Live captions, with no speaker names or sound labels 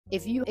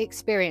If you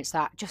experience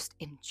that, just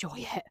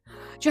enjoy it.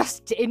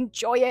 Just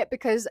enjoy it,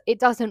 because it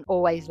doesn't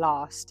always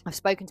last. I've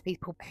spoken to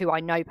people who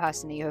I know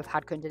personally who have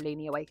had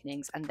Kundalini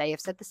awakenings, and they have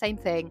said the same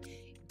thing.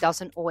 It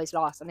doesn't always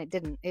last, and it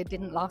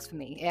didn't last for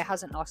me. It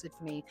hasn't lasted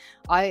for me.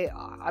 I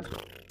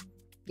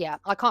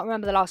can't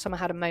remember the last time I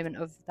had a moment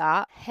of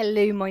that.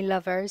 Hello, my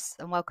lovers,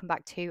 and welcome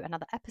back to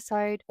another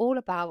episode all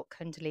about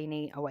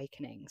Kundalini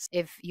awakenings.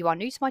 If you are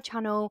new to my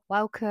channel,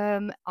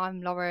 welcome.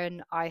 I'm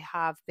Lauren. I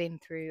have been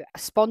through a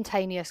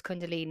spontaneous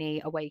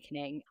Kundalini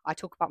awakening. I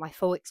talk about my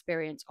full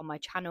experience on my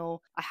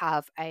channel. I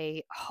have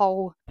a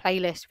whole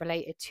playlist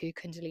related to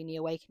Kundalini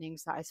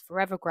awakenings that is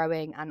forever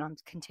growing, and I'm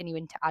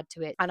continuing to add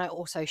to it. And I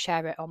also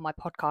share it on my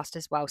podcast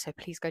as well. So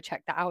please go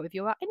check that out if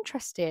you are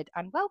interested.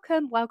 And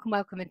welcome.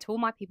 And to all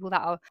my people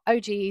that are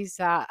OGs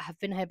that have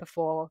been here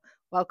before,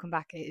 welcome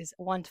back. It is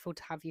wonderful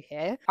to have you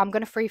here. I'm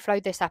going to free flow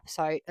this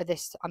episode.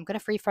 I'm going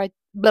to free flow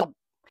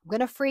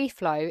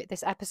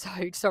this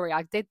episode. Sorry,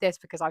 I did this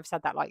because I've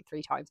said that like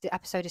 3 times. The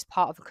episode is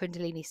part of a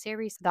Kundalini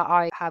series that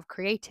I have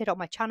created on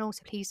my channel,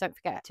 so please don't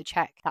forget to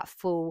check that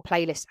full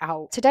playlist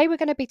out. Today we're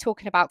going to be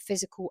talking about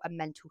physical and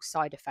mental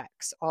side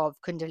effects of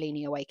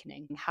Kundalini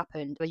awakening. It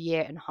happened a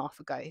year and a half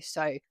ago.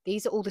 So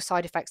these are all the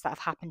side effects that have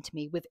happened to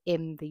me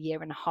within the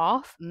year and a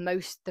half.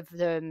 Most of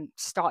them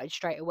started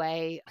straight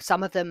away.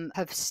 Some of them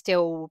have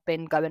still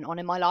been going on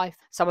in my life.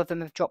 Some of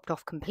them have dropped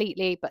off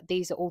completely, but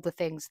these are all the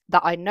things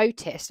that I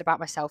noticed about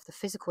myself, the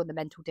physical and the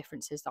mental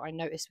differences that I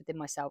noticed within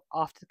myself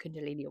after the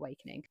Kundalini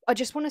awakening. I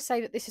just want to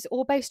say that this is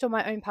all based on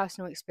my own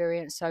personal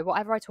experience. So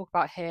whatever I talk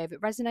about here, if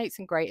it resonates,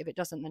 and great. If it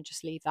doesn't, then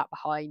just leave that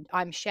behind.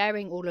 I'm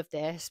sharing all of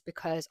this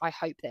because I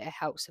hope that it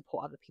helps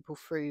support other people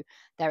through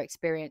their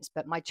experience.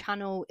 But my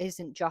channel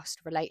isn't just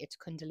related to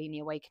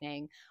Kundalini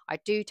awakening. I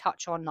do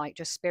touch on like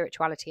just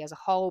spirituality as a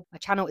whole. My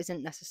channel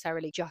isn't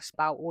necessarily just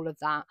about all of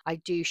that. I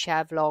do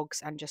share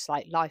vlogs and just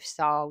like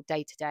lifestyle,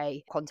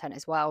 day-to-day content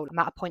as well. I'm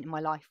at a point in my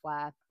life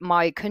where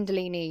my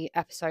Kundalini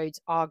episodes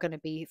are going to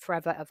be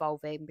forever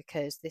evolving,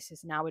 because this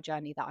is now a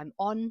journey that I'm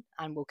on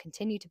and will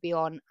continue to be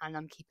on, and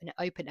I'm keeping it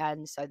open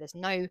end, so there's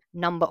no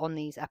number on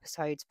these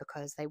episodes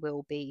because they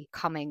will be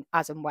coming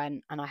as and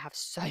when, and I have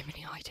so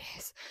many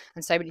ideas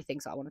and so many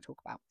things that I want to talk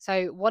about.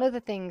 So one of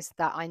the things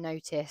that I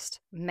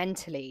noticed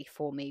mentally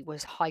for me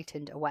was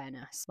heightened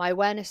awareness. My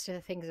awareness to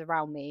the things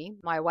around me,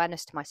 my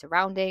awareness to my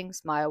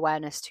surroundings, my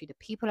awareness to the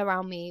people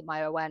around me, my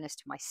awareness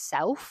to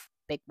myself,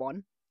 big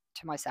one,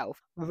 to myself,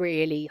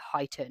 really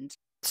heightened,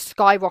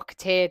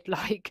 skyrocketed,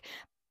 like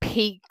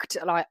peaked.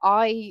 Like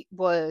I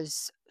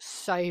was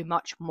so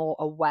much more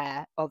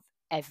aware of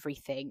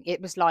everything.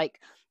 It was like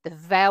the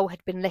veil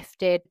had been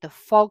lifted, the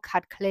fog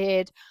had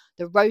cleared,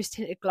 the rose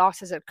tinted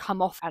glasses had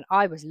come off, and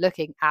I was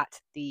looking at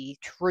the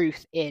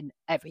truth in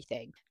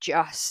everything.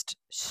 Just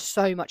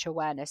so much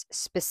awareness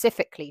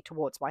specifically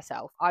towards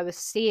myself. I was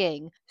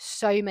seeing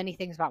so many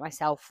things about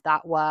myself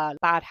that were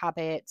bad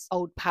habits,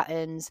 old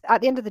patterns. At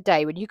the end of the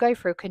day, when you go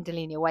through a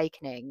Kundalini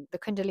awakening, the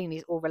Kundalini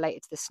is all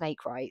related to the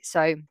snake, right?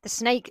 So the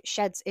snake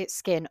sheds its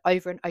skin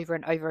over and over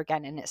and over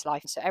again in its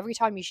life. So every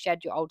time you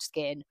shed your old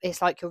skin,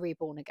 it's like you're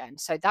reborn again.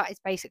 So that is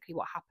basically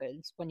what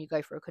happens when you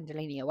go through a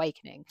Kundalini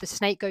awakening. The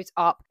snake goes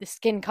up, the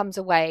skin comes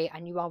away,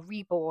 and you are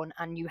reborn,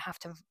 and you have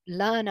to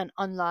learn and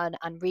unlearn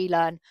and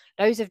relearn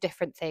loads of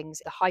different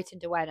things. The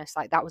heightened awareness,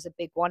 like that was a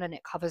big one, and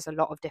it covers a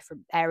lot of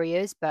different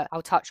areas, but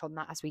I'll touch on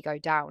that as we go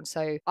down.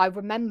 So I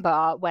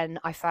remember when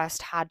I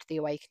first had the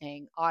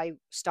awakening, I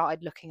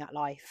started looking at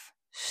life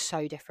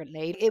so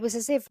differently. It was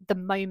as if the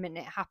moment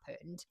it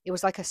happened, it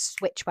was like a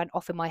switch went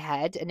off in my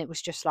head, and it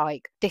was just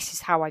like, this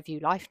is how I view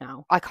life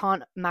now. I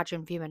can't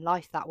imagine viewing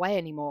life that way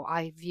anymore.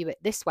 I view it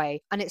this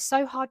way. And it's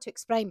so hard to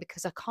explain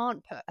because I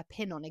can't put a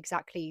pin on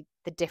exactly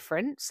the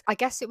difference. I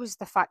guess it was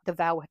the fact the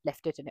veil had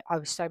lifted and I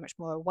was so much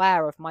more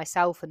aware of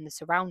myself and the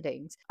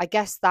surroundings. I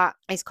guess that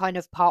is kind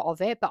of part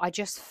of it, but I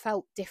just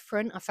felt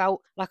different. I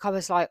felt like I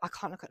was like, I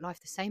can't look at life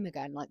the same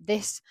again. Like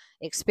this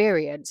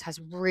experience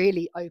has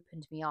really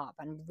opened me up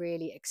and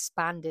really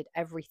expanded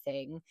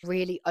everything,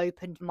 really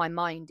opened my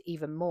mind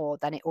even more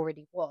than it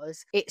already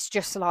was. It's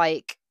just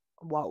like,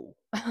 whoa,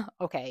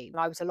 okay.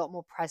 I was a lot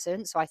more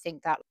present. So I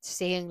think that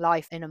seeing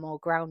life in a more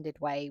grounded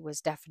way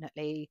was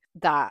definitely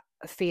that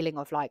feeling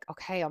of like,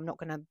 okay, I'm not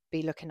going to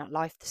be looking at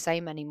life the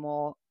same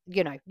anymore.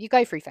 You know, you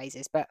go through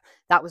phases, but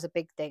that was a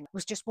big thing. It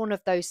was just one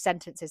of those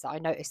sentences that I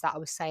noticed that I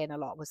was saying a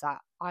lot, was that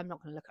I'm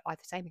not going to look at life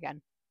the same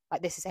again.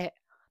 Like, this is it.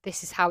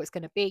 This is how it's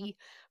going to be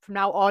from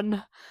now on.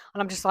 And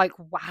I'm just like,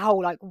 wow,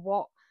 like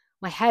what?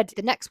 My head.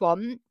 The next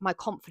one, my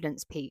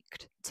confidence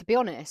peaked. To be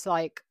honest,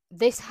 like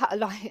this,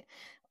 like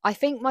I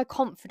think my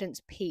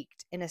confidence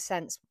peaked in a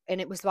sense,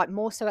 and it was like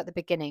more so at the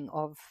beginning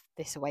of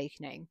this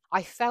awakening.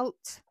 I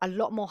felt a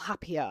lot more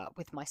happier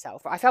with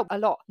myself. I felt a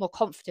lot more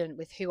confident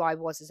with who I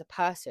was as a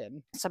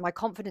person. So my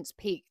confidence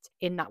peaked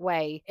in that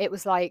way. It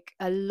was like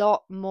a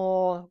lot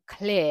more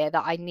clear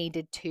that I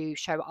needed to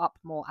show up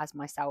more as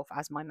myself,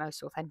 as my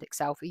most authentic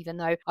self. Even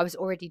though I was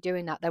already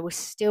doing that, there were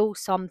still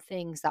some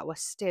things that were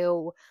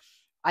still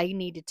I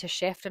needed to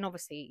shift. And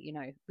obviously, you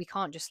know, we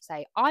can't just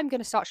say, I'm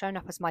going to start showing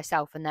up as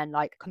myself and then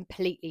like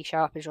completely show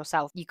up as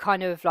yourself. You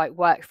kind of like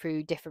work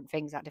through different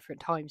things at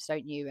different times,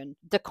 don't you? And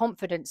the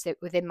confidence that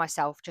within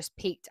myself just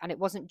peaked. And it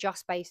wasn't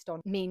just based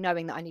on me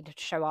knowing that I needed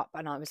to show up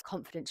and I was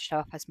confident to show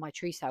up as my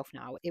true self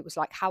now. It was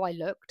like how I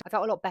looked. I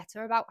felt a lot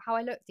better about how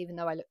I looked, even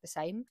though I looked the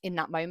same in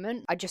that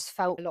moment. I just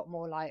felt a lot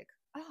more like,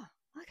 oh,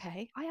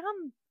 okay, I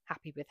am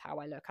happy with how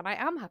I look and I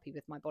am happy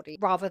with my body,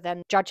 rather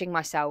than judging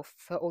myself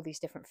for all these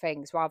different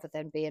things, rather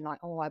than being like,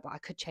 oh, but I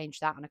could change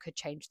that and I could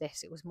change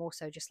this. It was more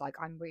so just like,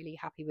 I'm really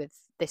happy with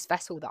this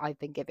vessel that I've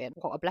been given.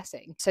 What a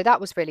blessing. So that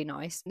was really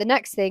nice. The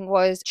next thing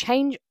was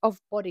change of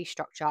body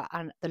structure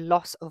and the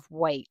loss of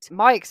weight.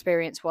 My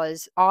experience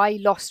was I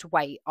lost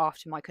weight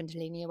after my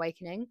Kundalini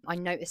awakening. I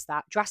noticed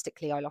that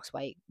drastically. I lost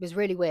weight. It was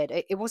really weird.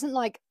 It wasn't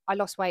like I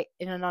lost weight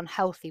in an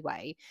unhealthy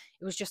way.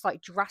 It was just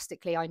like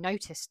drastically I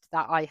noticed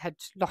that I had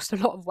lost a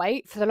lot of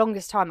weight. For the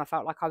longest time I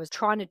felt like I was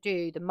trying to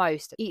do the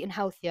most, eating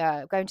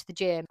healthier, going to the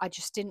gym. I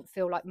just didn't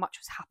feel like much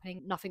was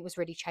happening. Nothing was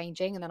really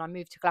changing. And then I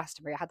moved to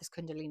Glastonbury. I had this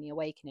Kundalini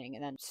awakening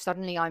and then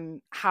suddenly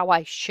I'm how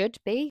I should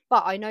be.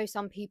 But I know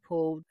some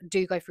people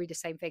do go through the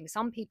same thing.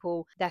 Some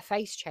people, their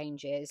face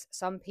changes.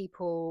 Some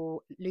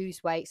people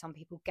lose weight. Some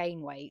people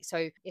gain weight.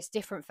 So it's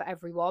different for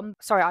everyone.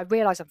 Sorry, I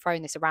realise I'm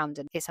throwing this around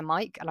and it's a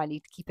mic and I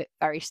need to keep it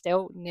very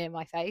still near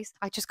my face.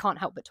 I just can't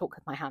help but talk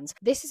with my hands.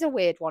 This is a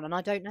weird one and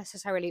I don't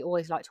necessarily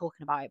always like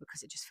talking about it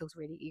because it just feels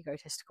really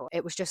egotistical.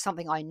 It was just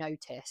something I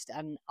noticed,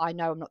 and I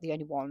know I'm not the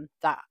only one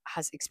that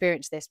has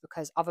experienced this,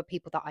 because other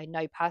people that I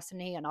know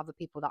personally and other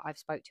people that I've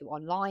spoke to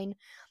online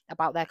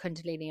about their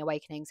Kundalini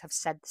awakenings have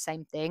said the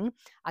same thing,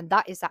 and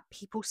that is that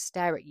people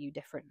stare at you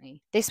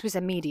differently. This was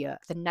immediate.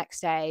 The next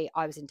day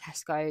I was in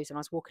Tesco's and I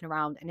was walking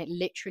around and it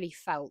literally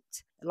felt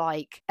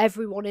like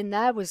everyone in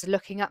there was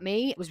looking at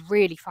me. It was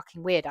really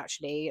fucking weird,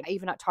 actually.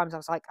 Even at times I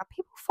was like, are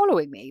people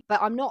following me?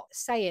 But I'm not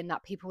saying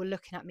that people were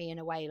looking at me in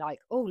a way like,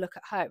 oh, look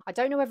at her. I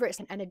don't know whether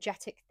it's an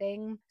energetic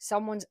thing.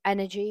 Someone's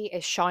energy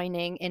is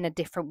shining in a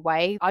different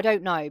way. I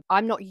don't know.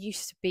 I'm not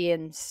used to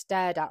being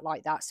stared at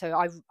like that. So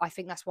I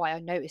think that's why I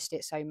noticed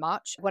it so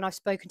much. When I've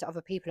spoken to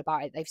other people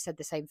about it, they've said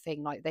the same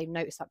thing. Like they've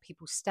noticed that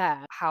people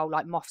stare, how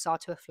like moths are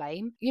to a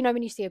flame. You know,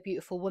 when you see a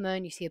beautiful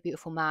woman, you see a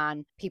beautiful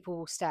man, people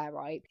will stare,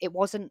 right? It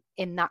wasn't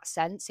in that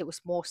sense. It was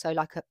more so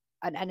like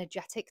an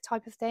energetic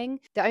type of thing.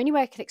 The only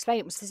way I could explain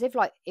it was as if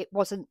like it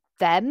wasn't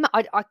them.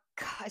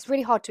 It's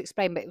really hard to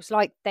explain, but it was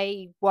like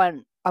they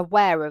weren't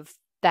aware of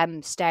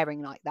them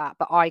staring like that,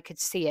 but I could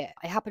see it.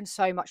 It happened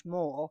so much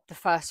more the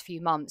first few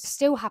months.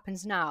 Still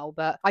happens now,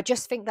 but I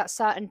just think that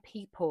certain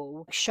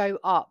people show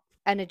up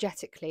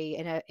energetically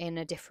in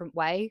a different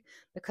way,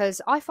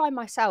 because I find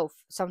myself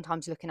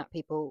sometimes looking at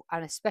people,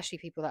 and especially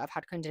people that have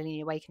had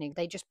Kundalini awakening,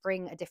 they just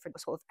bring a different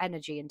sort of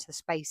energy into the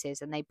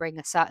spaces and they bring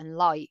a certain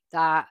light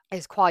that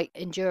is quite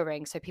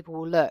enduring, so people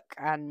will look.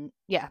 And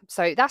yeah,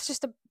 so that's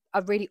just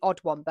a really odd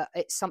one, but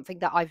it's something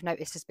that I've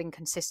noticed has been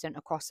consistent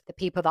across the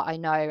people that I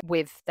know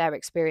with their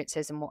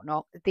experiences and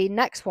whatnot. The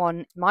next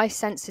one, my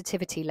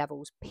sensitivity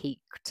levels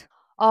peaked.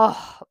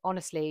 Oh,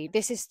 honestly,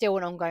 this is still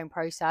an ongoing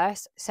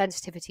process.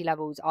 Sensitivity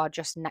levels are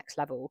just next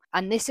level.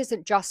 And this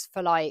isn't just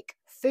for like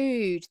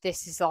food.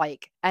 This is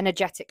like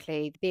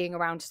energetically being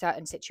around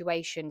certain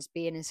situations,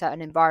 being in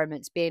certain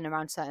environments, being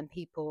around certain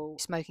people,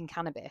 smoking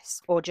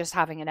cannabis or just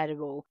having an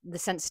edible. The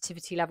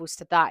sensitivity levels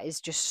to that is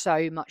just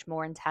so much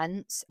more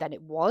intense than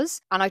it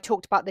was. And I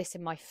talked about this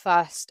in my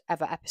first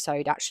ever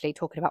episode, actually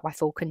talking about my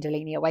full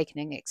Kundalini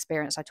awakening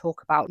experience. I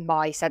talk about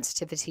my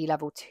sensitivity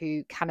level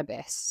to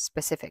cannabis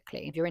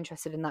specifically. If you're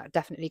interested in that,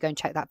 definitely go and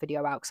check that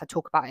video out because I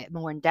talk about it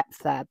more in depth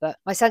there. But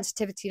my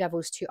sensitivity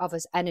levels to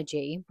others'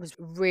 energy was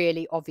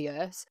really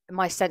obvious.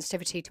 My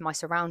sensitivity to my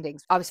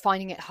surroundings, I was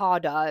finding it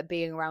harder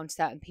being around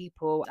certain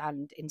people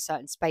and in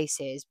certain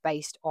spaces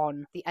based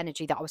on the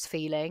energy that I was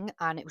feeling.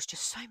 And it was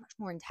just so much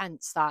more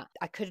intense that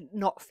I could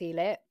not feel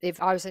it.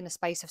 If I was in a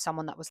space of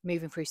someone that was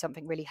moving through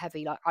something really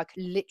heavy, like I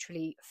could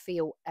literally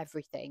feel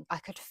everything. I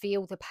could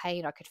feel the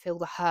pain, I could feel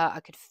the hurt,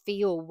 I could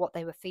feel what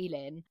they were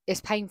feeling.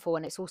 It's painful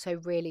and it's also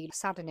really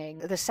saddening.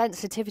 The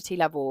sensitivity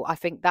level, I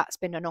think that's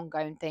been an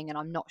ongoing thing, and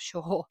I'm not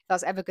sure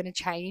that's ever going to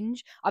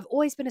change. I've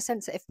always been a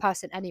sensitive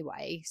person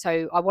anyway,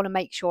 so I want to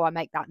make sure I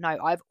make that note.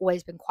 I've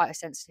always been quite a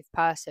sensitive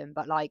person,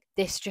 but like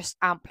this just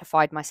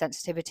amplified my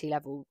sensitivity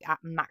level at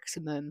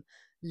maximum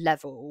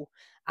level,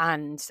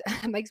 and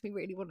it makes me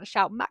really want to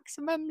shout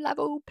maximum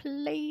level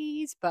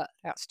please, but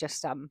that's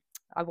just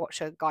I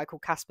watch a guy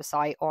called Casper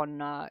Sight on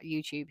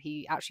YouTube.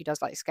 He actually does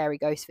like scary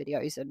ghost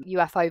videos and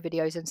UFO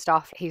videos and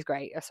stuff. He's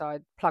great. So I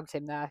plugged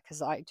him there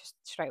because I just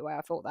straight away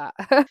I thought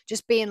that.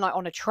 Just being like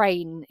on a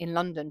train in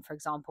London, for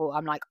example,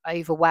 I'm like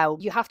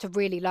overwhelmed. You have to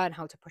really learn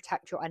how to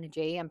protect your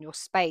energy and your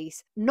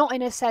space. Not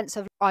in a sense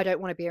of I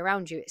don't want to be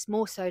around you. It's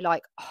more so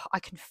like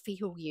I can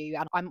feel you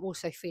and I'm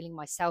also feeling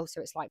myself.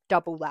 So it's like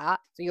double that.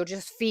 So you're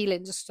just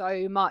feeling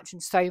so much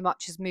and so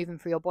much is moving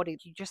through your body.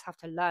 You just have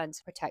to learn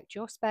to protect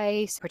your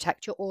space,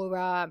 protect your aura,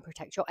 aura and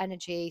protect your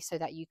energy so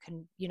that you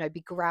can, you know,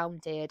 be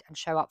grounded and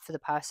show up for the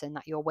person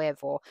that you're with,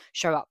 or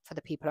show up for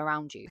the people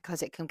around you,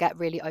 because it can get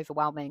really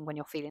overwhelming when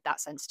you're feeling that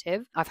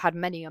sensitive. I've had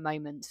many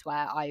moments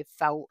where I've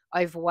felt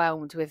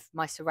overwhelmed with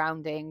my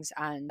surroundings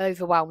and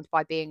overwhelmed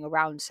by being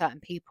around certain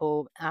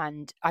people,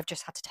 and I've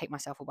just had to take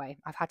myself away.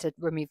 I've had to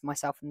remove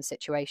myself from the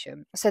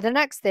situation. So the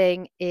next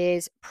thing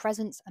is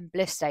presence and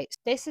bliss states.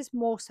 This has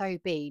more so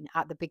been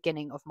at the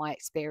beginning of my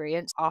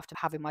experience after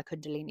having my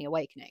Kundalini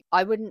awakening.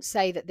 I wouldn't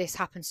say that this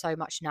happens so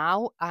much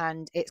now,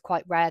 and it's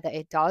quite rare that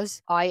it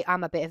does. I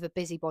am a bit of a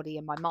busybody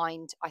in my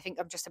mind. I think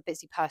I'm just a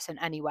busy person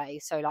anyway,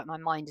 so like my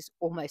mind is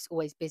almost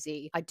always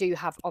busy. I do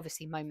have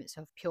obviously moments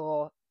of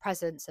pure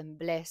presence and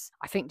bliss.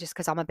 I think just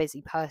because I'm a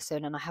busy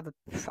person and I have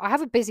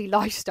a busy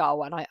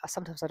lifestyle, and I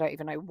sometimes I don't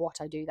even know what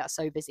I do that's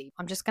so busy.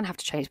 I'm just gonna have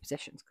to change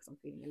positions because I'm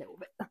feeling a little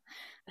bit I'm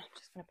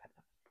just gonna put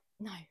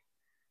that.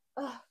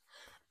 No. Ugh.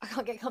 I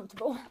can't get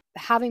comfortable.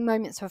 Having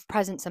moments of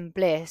presence and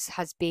bliss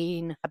has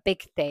been a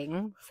big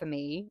thing for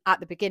me at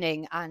the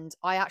beginning. And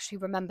I actually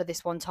remember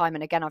this one time,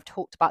 and again, I've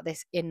talked about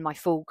this in my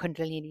full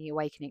Kundalini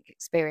awakening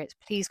experience.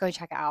 Please go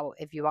check it out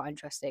if you are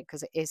interested,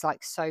 because it is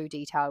like so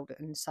detailed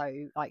and so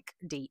like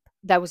deep.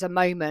 There was a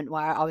moment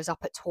where I was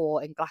up at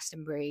tour in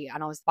Glastonbury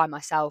and I was by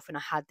myself, and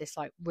I had this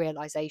like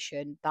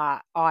realization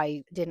that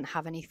I didn't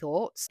have any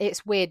thoughts.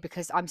 It's weird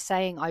because I'm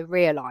saying I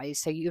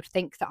realized, so you'd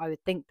think that I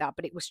would think that,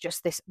 but it was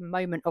just this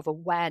moment of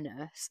awareness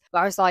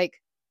where I was like,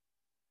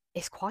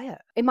 it's quiet.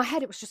 In my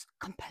head, it was just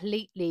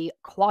completely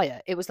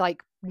quiet. It was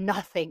like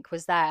nothing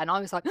was there. And I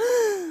was like,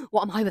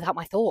 what am I without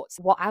my thoughts?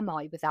 What am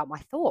I without my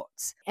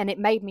thoughts? And it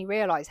made me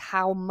realize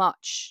how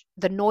much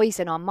the noise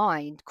in our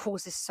mind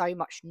causes so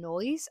much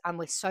noise. And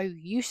we're so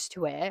used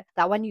to it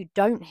that when you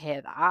don't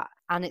hear that,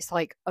 and it's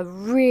like a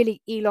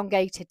really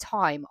elongated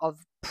time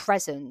of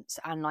presence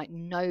and like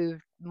no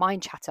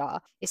mind chatter,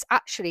 it's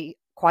actually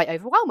quite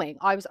overwhelming.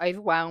 I was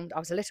overwhelmed. I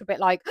was a little bit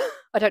like,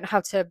 I don't know how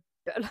to,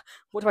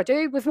 what do I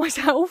do with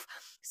myself?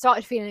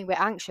 Started feeling a bit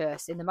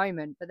anxious in the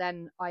moment, but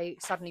then I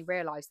suddenly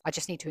realized I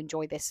just need to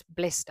enjoy this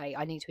bliss state.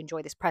 I need to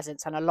enjoy this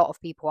presence. And a lot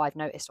of people I've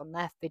noticed on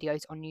their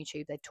videos on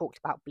YouTube, they've talked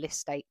about bliss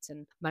states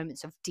and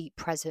moments of deep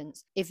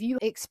presence. If you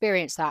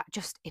experience that,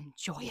 just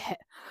enjoy it.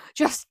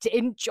 Just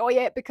enjoy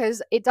it,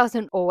 because it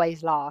doesn't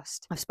always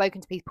last. I've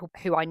spoken to people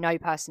who I know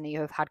personally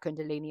who have had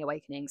Kundalini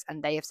awakenings,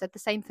 and they have said the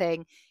same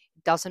thing.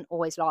 Doesn't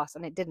always last,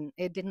 and it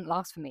didn't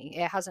last for me.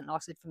 It hasn't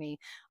lasted for me.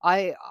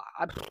 I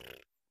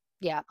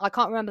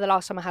can't remember the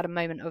last time I had a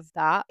moment of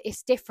that.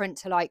 It's different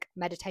to like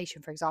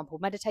meditation, for example.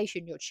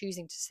 Meditation, you're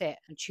choosing to sit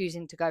and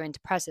choosing to go into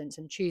presence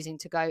and choosing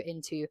to go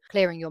into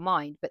clearing your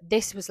mind, but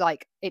this was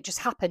like it just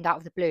happened out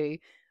of the blue,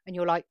 and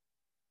you're like,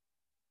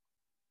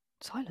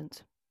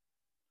 silence.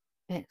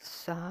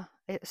 It's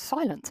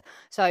silent.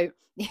 So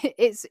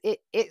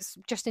it's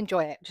just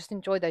enjoy it. Just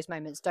enjoy those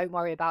moments. Don't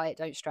worry about it.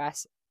 Don't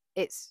stress.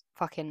 It's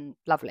fucking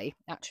lovely,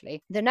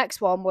 actually. The next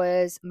one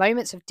was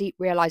moments of deep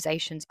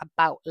realizations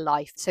about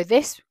life. So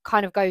this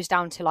kind of goes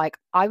down to like,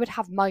 I would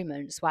have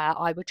moments where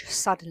I would just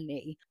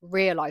suddenly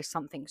realize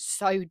something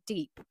so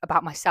deep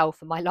about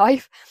myself and my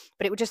life,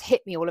 but it would just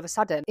hit me all of a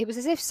sudden. It was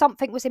as if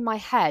something was in my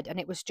head and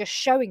it was just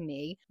showing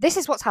me, this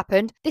is what's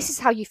happened, this is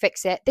how you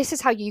fix it, this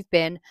is how you've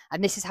been,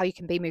 and this is how you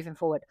can be moving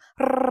forward.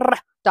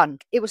 Done.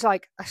 It was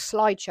like a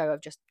slideshow of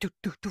just doof,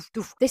 doof, doof,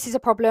 doof. This is a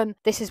problem.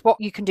 This is what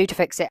you can do to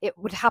fix it. It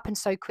would happen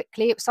so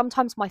quickly.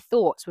 Sometimes my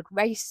thoughts would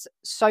race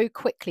so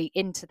quickly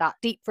into that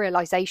deep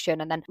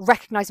realization, and then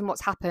recognizing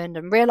what's happened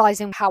and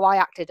realizing how I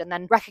acted, and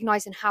then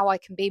recognizing how I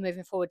can be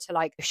moving forward to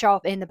like show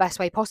up in the best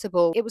way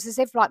possible. It was as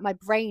if like my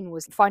brain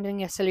was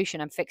finding a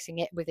solution and fixing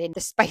it within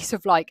the space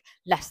of like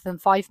less than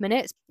 5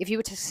 minutes. If you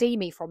were to see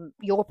me from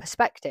your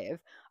perspective,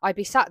 I'd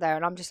be sat there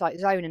and I'm just like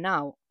zoning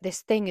out.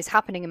 This thing is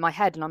happening in my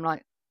head and I'm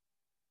like,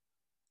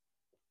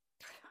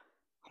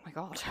 oh my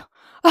God.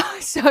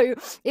 So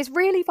it's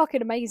really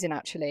fucking amazing,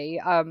 actually,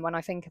 when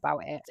I think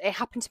about it. It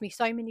happened to me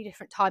so many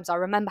different times. I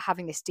remember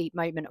having this deep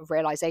moment of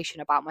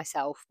realization about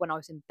myself when I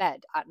was in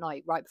bed at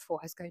night, right before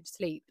I was going to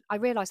sleep. I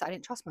realized that I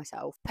didn't trust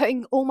myself.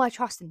 Putting all my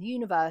trust in the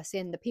universe,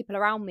 in the people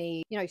around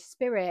me, you know,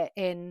 spirit,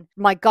 in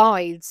my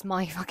guides,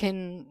 my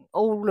fucking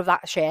all of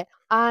that shit.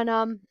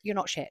 And you're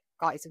not shit,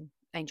 guys and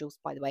angels,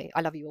 by the way. I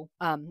love you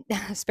all.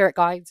 Spirit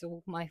guides,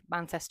 all my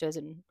ancestors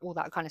and all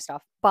that kind of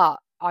stuff. But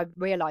I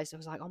realized, I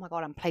was like, oh my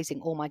God, I'm placing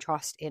all my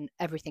trust in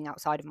everything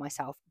outside of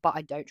myself, but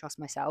I don't trust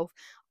myself.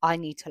 I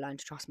need to learn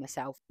to trust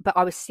myself. But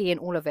I was seeing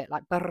all of it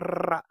like,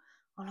 brrr,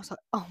 and I was like,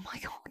 oh my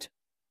God,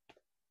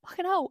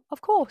 fucking hell,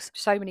 of course.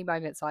 So many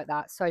moments like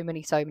that. So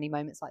many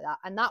moments like that.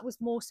 And that was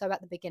more so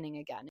at the beginning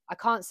again. I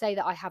can't say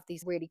that I have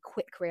these really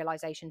quick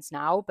realizations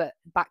now, but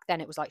back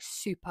then it was like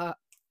super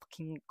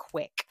fucking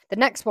quick. The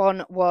next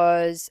one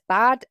was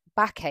bad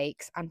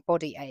backaches and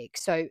body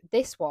aches. So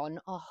this one,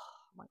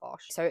 my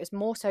gosh. So it's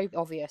more so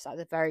obvious at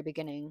the very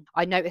beginning.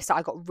 I noticed that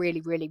I got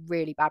really, really,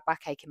 really bad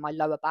backache in my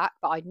lower back,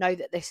 but I know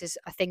that this is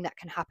a thing that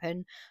can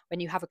happen when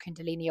you have a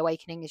Kundalini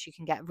awakening, is you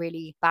can get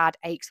really bad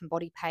aches and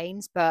body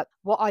pains. But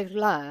what I've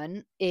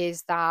learned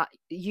is that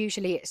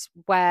usually it's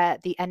where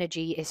the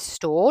energy is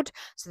stored.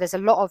 So there's a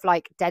lot of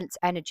like dense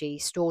energy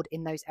stored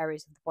in those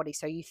areas of the body.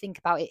 So you think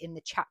about it in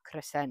the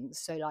chakra sense.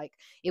 So like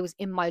it was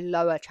in my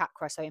lower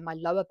chakra, so in my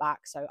lower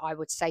back. So I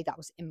would say that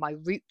was in my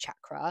root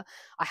chakra.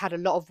 I had a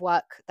lot of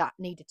work that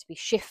needed to be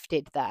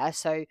shifted there.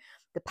 So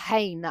the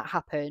pain that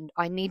happened,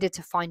 I needed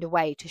to find a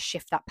way to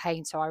shift that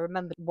pain. So I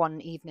remember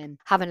one evening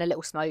having a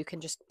little smoke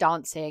and just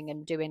dancing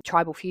and doing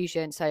tribal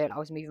fusion. So I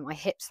was moving my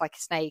hips like a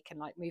snake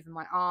and like moving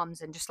my arms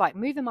and just like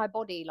moving my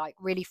body like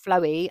really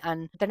flowy.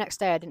 And the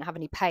next day I didn't have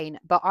any pain,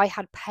 but I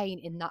had pain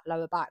in that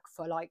lower back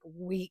for like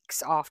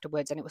weeks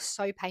afterwards. And it was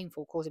so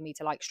painful, causing me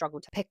to like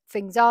struggle to pick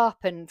things up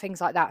and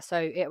things like that. So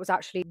it was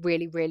actually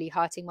really, really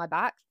hurting my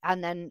back.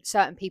 And then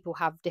certain people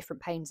have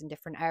different pains in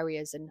different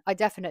areas. And I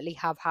definitely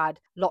have had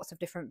lots of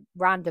different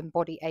random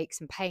body aches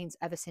and pains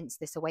ever since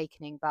this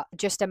awakening. But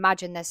just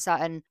imagine there's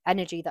certain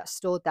energy that's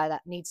stored there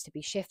that needs to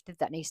be shifted,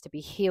 that needs to be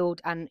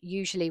healed. And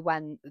usually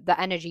when the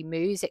energy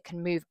moves, it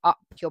can move up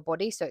your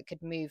body. So it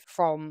could move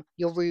from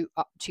your root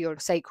up to your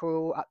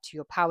sacral, up to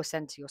your power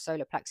center, your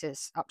solar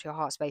plexus, up to your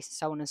heart space, and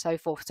so on and so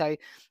forth. So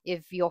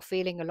if you're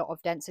feeling a lot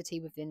of density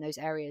within those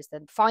areas,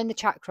 then find the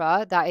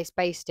chakra that it's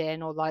based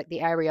in, or like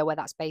the area where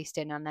that's based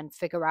in, and then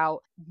figure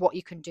out what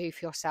you can do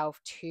for yourself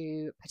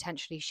to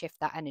potentially shift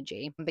that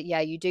energy. But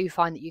yeah, you do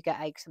find that you get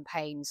aches and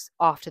pains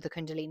after the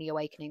Kundalini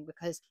awakening,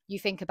 because you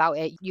think about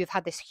it, you've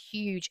had this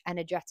huge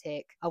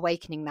energetic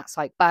awakening that's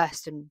like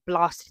burst and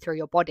blasted through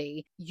your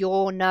body.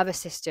 Your nervous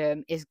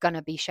system is going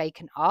to be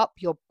shaken up.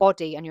 Your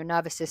body and your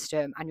nervous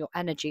system and your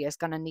energy is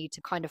going to need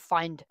to kind of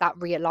find that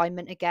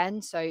realignment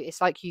again. So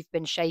it's like you've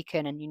been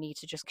shaken and you need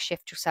to just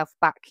shift yourself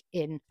back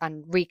in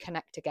and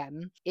reconnect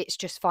again. It's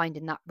just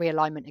finding that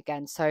realignment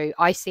again. So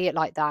I see it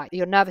like that.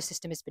 Your nervous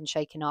system has been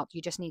shaken up.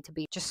 You just need to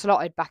be just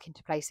slotted back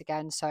into place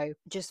again. So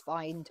just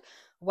find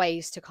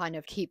ways to kind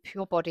of keep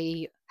your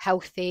body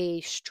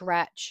healthy,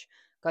 stretch,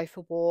 go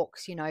for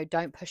walks,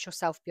 don't push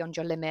yourself beyond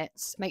your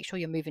limits. Make sure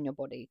you're moving your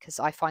body, because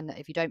I find that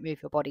if you don't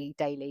move your body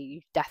daily,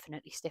 you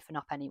definitely stiffen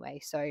up anyway.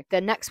 So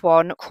the next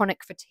one,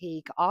 chronic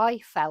fatigue. I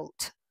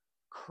felt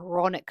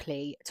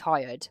chronically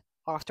tired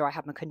after I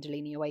had my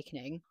Kundalini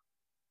awakening.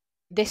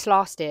 This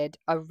lasted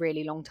a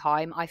really long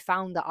time. I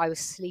found that I was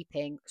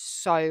sleeping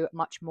so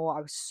much more.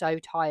 I was so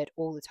tired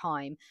all the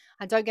time.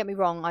 And don't get me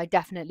wrong, I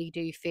definitely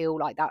do feel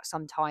like that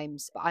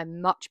sometimes, but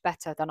I'm much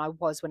better than I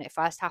was when it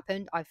first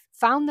happened. I've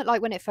found that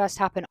like when it first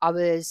happened, I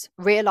was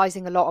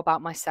realizing a lot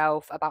about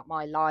myself, about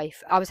my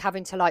life. I was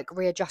having to like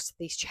readjust to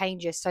these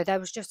changes. So there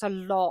was just a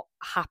lot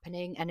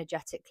happening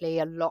energetically,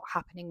 a lot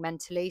happening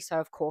mentally. So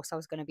of course I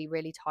was going to be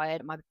really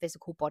tired. My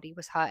physical body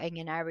was hurting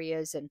in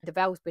areas, and the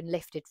veil's been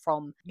lifted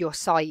from your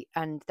sight,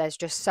 and there's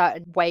just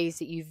certain ways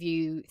that you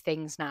view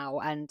things now,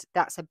 and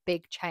that's a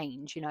big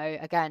change.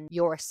 Again,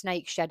 you're a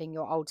snake shedding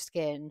your old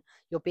skin,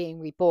 you're being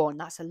reborn.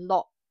 That's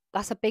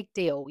a big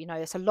deal.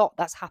 It's a lot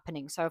that's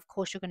happening. So of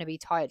course you're going to be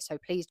tired. So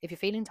please, if you're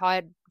feeling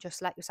tired,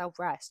 just let yourself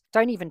rest.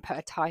 Don't even put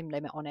a time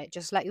limit on it.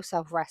 Just let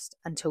yourself rest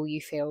until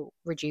you feel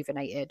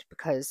rejuvenated,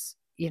 because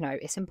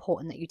it's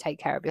important that you take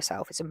care of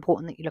yourself. It's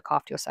important that you look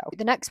after yourself.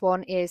 The next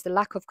one is the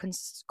lack of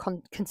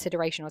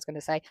consideration. I was going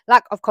to say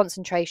lack of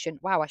concentration.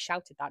 Wow, I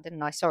shouted that,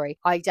 didn't I? Sorry.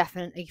 I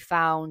definitely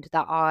found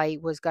that I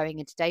was going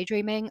into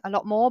daydreaming a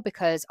lot more,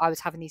 because I was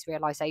having these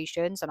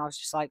realizations and I was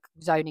just like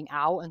zoning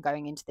out and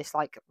going into this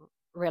like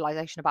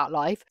realization about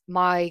life.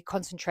 My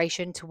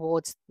concentration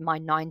towards my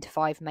 9 to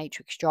 5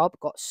 matrix job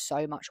got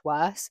so much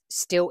worse.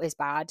 Still is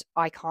bad.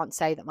 I can't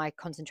say that my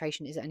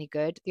concentration is any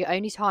good. The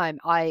only time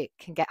I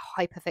can get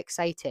hyper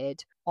fixated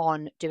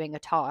on doing a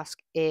task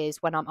is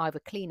when I'm either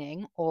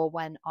cleaning or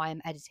when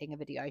I'm editing a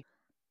video.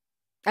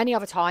 Any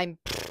other time,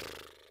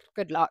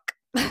 good luck.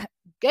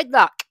 Good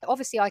luck.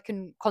 Obviously I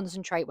can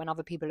concentrate when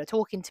other people are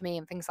talking to me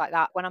and things like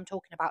that. When I'm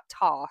talking about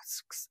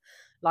tasks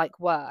like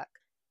work,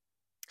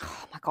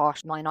 oh my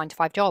gosh, my 9 to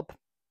 5 job,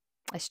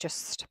 it's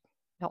just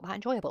not that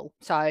enjoyable.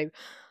 So,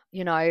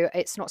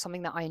 it's not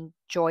something that I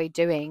enjoy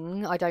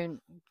doing. I don't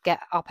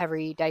get up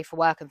every day for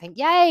work and think,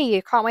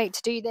 yay, can't wait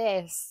to do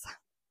this.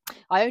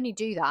 I only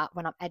do that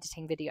when I'm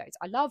editing videos.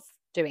 I love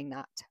doing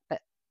that,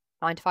 but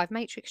 9 to 5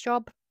 matrix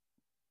job,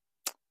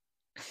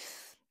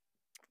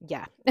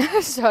 yeah.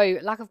 So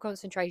lack of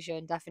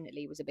concentration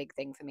definitely was a big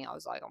thing for me. I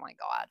was like, oh my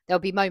God. There'll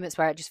be moments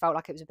where it just felt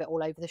like it was a bit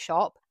all over the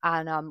shop.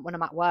 And when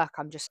I'm at work,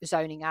 I'm just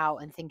zoning out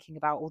and thinking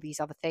about all these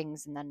other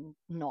things and then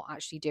not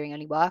actually doing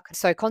any work.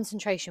 So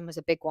concentration was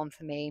a big one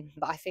for me.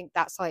 But I think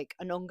that's like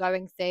an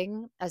ongoing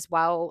thing as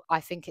well. I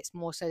think it's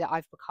more so that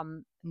I've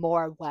become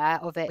more aware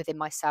of it within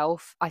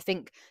myself. I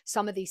think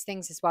some of these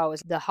things as well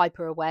as the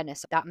hyper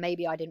awareness that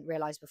maybe I didn't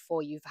realize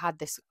before. You've had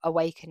this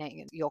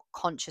awakening, your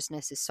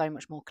consciousness is so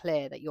much more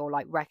clear, that you're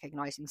like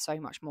recognizing so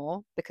much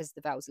more because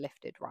the veil's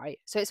lifted, right?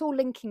 So it's all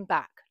linking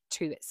back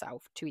to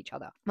itself, to each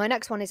other. My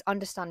next one is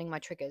understanding my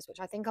triggers, which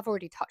I think I've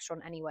already touched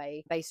on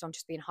anyway, based on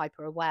just being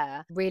hyper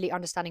aware, really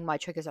understanding my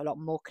triggers a lot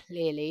more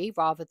clearly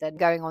rather than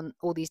going on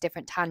all these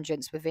different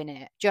tangents within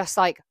it. Just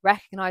like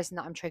recognizing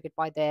that I'm triggered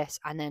by this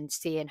and then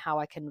seeing how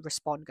I can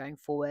respond going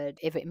forward.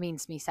 If it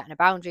means me setting a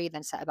boundary,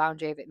 then set a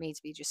boundary. If it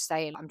means me just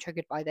saying I'm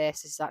triggered by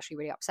this has actually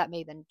really upset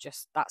me, then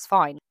just that's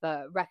fine.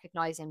 But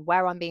recognizing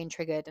where I'm being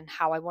triggered and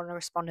how I want to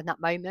respond in that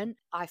moment.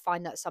 I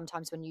find that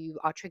sometimes when you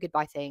are triggered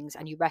by things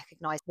and you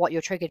recognize what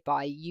you're triggered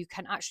by, you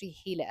can actually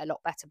heal it a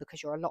lot better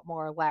because you're a lot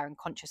more aware and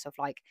conscious of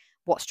like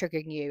what's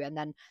triggering you. And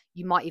then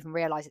you might even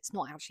realize it's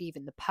not actually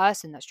even the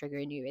person that's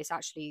triggering you. It's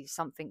actually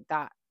something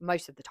that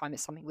most of the time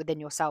it's something within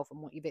yourself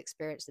and what you've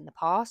experienced in the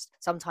past.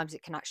 Sometimes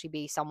it can actually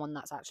be someone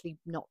that's actually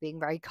not being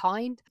very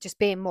kind. Just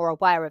being more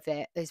aware of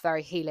it is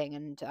very healing,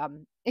 and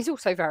it's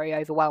also very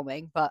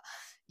overwhelming, but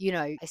you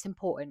know, it's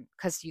important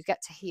because you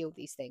get to heal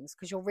these things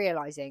because you're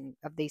realizing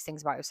of these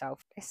things about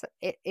yourself.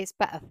 It's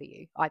better for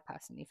you, I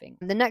personally think.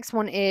 The next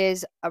one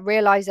is a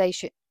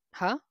realisations.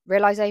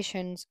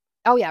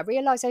 Oh yeah,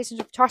 realisations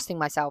of trusting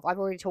myself. I've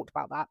already talked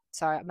about that,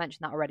 so I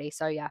mentioned that already.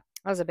 So yeah,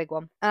 that was a big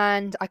one.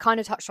 And I kind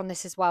of touched on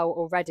this as well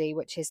already,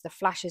 which is the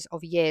flashes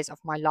of years of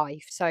my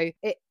life. So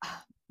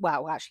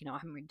well, actually, no, I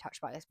haven't really touched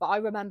about this, but I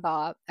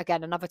remember,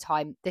 again, another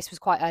time, this was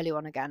quite early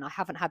on again. I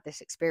haven't had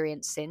this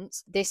experience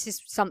since. This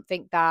is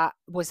something that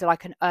was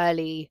like an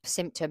early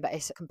symptom, but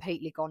it's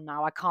completely gone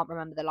now. I can't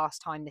remember the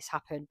last time this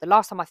happened. The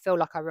last time I feel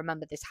like I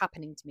remember this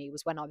happening to me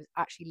was when I was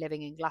actually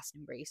living in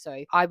Glastonbury.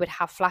 So I would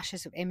have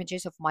flashes of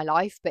images of my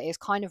life, but it's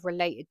kind of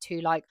related to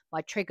like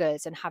my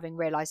triggers and having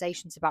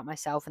realizations about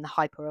myself and the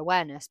hyper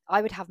awareness.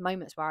 I would have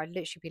moments where I'd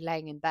literally be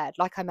laying in bed,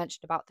 like I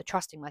mentioned about the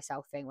trusting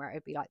myself thing, where it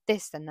would be like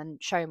this and then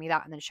showing me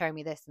that and then showing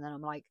me this, and then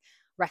I'm like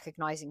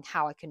recognizing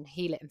how I can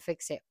heal it and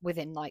fix it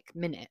within like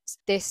minutes.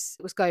 This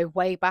was going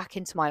way back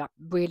into my like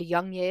really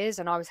young years,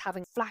 and I was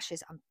having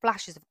flashes and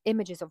flashes of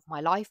images of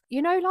my life,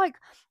 you know, like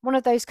one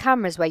of those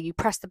cameras where you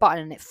press the button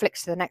and it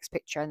flicks to the next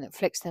picture and it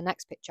flicks to the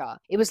next picture.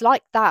 It was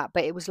like that,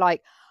 but it was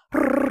like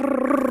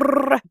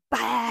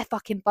bare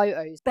fucking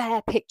photos,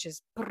 bare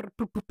pictures.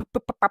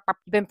 You've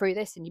been through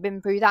this and you've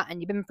been through that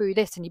and you've been through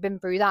this and you've been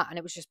through that, and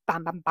it was just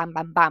bam bam bam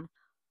bam bam.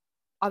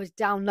 I was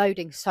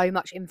downloading so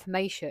much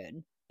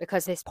information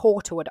because this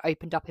portal had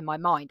opened up in my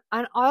mind.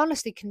 And I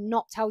honestly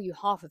cannot tell you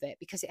half of it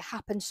because it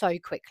happened so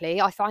quickly.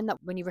 I find that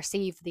when you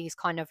receive these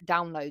kind of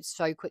downloads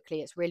so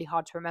quickly, it's really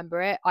hard to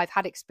remember it. I've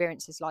had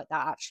experiences like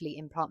that actually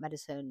in plant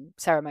medicine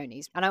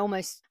ceremonies. And I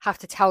almost have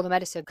to tell the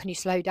medicine, can you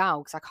slow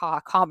down? Because I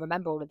can't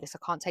remember all of this.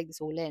 I can't take this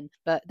all in.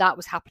 But that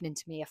was happening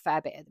to me a fair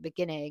bit at the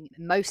beginning,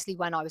 mostly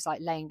when I was like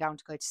laying down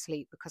to go to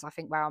sleep, because I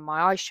think where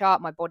my eyes shut,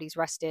 my body's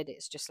rested,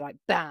 it's just like,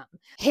 bam,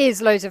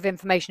 here's loads of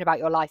information about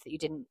your life that you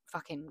didn't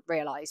fucking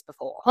realize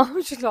before. I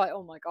was just like,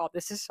 oh my God,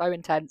 this is so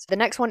intense. The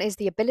next one is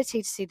the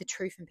ability to see the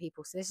truth in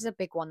people. So this is a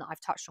big one that I've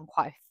touched on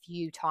quite a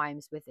few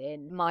times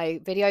within my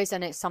videos,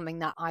 and it's something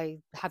that I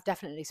have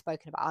definitely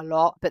spoken about a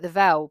lot. But the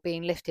veil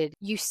being lifted,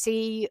 you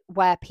see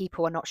where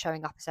people are not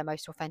showing up as their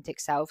most authentic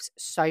selves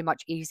so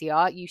much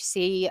easier. You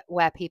see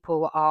where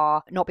people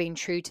are not being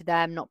true to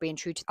them, not being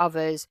true to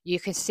others. You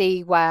can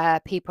see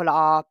where people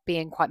are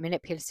being quite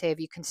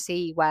manipulative. You can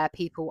see where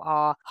people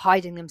are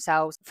hiding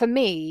themselves. For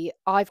me,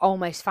 I've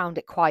almost found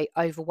it quite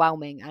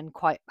overwhelming and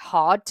quite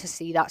hard to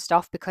see that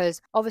stuff,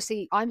 because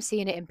obviously I'm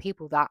seeing it in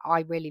people that I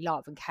really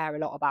love and care a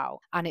lot about,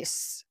 and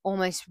it's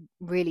almost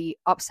really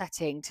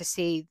upsetting to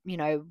see, you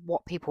know,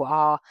 what people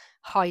are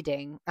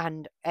hiding,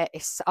 and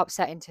it's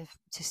upsetting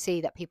to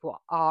see that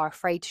people are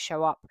afraid to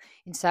show up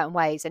in certain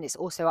ways, and it's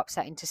also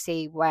upsetting to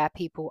see where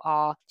people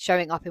are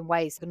showing up in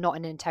ways that are not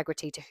in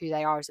integrity to who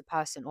they are as a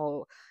person,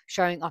 or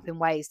showing up in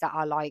ways that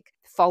are like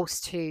false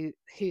to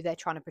who they're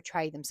trying to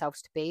portray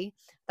themselves to be.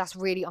 That's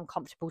really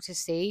uncomfortable to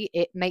see.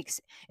 It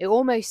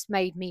almost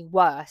made me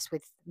worse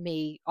with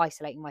me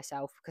isolating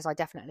myself, because I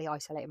definitely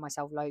isolated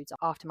myself loads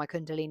after my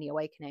Kundalini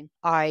awakening.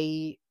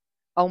 I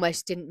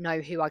almost didn't know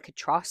who I could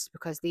trust,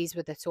 because these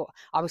were the sort,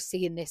 I was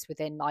seeing this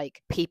within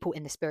like people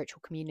in the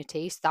spiritual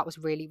community. So that was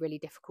really, really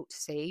difficult to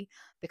see,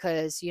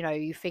 because, you know,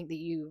 you think that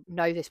you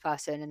know this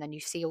person and then you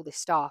see all this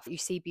stuff, you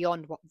see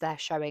beyond what they're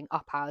showing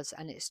up as,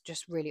 and it's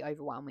just really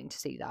overwhelming to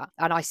see that.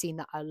 And I seen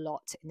that a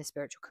lot in the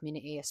spiritual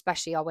community,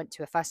 especially I went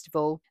to a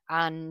festival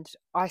and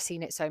I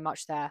seen it so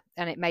much there,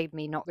 and it made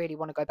me not really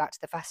want to go back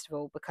to the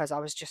festival, because I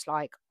was just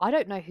like, I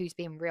don't know who's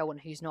being real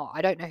and who's not.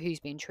 I don't know who's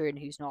being true and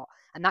who's not.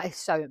 And that is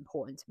so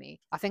important to me.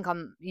 I think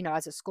I'm, you know,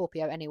 as a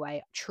Scorpio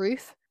anyway,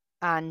 truth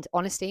and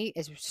honesty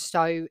is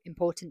so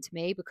important to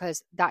me,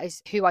 because that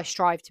is who I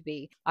strive to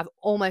be. I've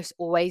almost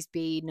always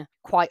been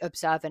quite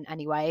observant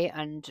anyway,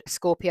 and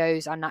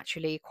Scorpios are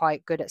naturally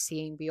quite good at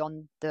seeing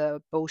beyond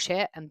the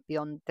bullshit and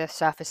beyond the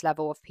surface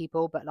level of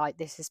people, but like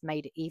this has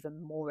made it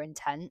even more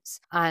intense.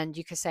 And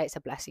you could say it's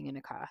a blessing and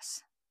a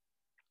curse,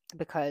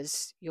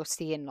 because you're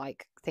seeing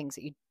like things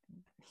that you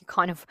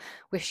kind of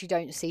wish you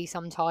don't see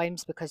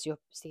sometimes, because you're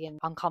seeing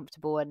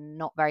uncomfortable and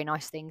not very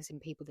nice things in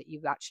people that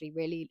you actually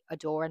really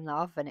adore and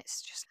love. And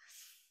it's just,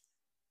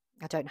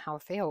 I don't know how I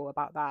feel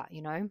about that,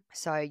 you know?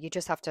 So you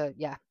just have to,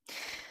 yeah,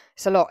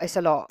 It's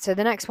a lot. So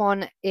the next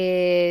one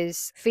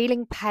is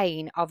feeling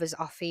pain others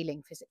are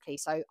feeling physically.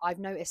 So I've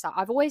noticed that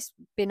I've always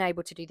been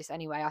able to do this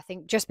anyway. I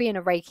think just being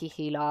a Reiki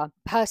healer,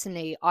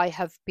 personally, I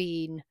have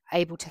been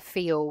able to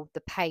feel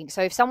the pain.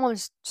 So if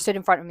someone's stood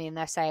in front of me and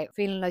they're saying,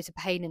 feeling loads of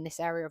pain in this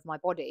area of my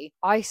body,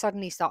 I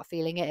suddenly start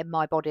feeling it in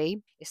my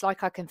body. It's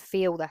like I can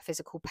feel their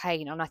physical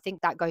pain. And I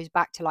think that goes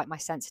back to like my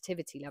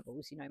sensitivity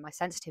levels. You know, my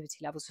sensitivity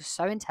levels are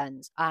so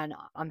intense and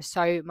I'm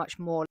so much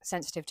more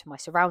sensitive to my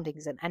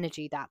surroundings and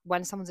energy that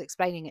when someone's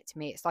explaining it to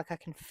me, it's like I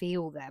can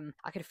feel them.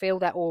 I can feel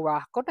their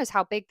aura. God knows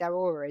how big their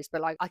aura is,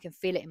 but like I can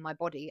feel it in my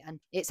body. And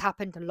it's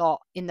happened a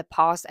lot in the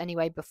past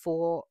anyway,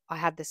 before I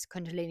had this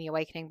Kundalini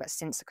awakening. But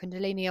since the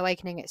Kundalini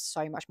awakening, it's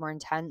so much more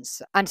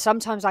intense. And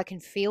sometimes I can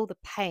feel the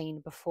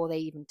pain before they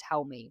even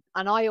tell me.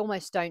 And I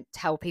almost don't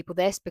tell people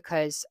this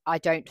because I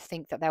don't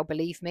think that they'll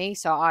believe me.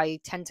 So I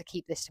tend to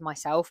keep this to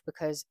myself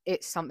because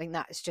it's something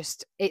that is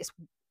just,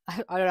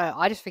 I don't know.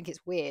 I just think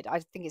it's weird. I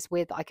think it's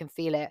weird that I can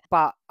feel it,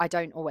 but I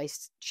don't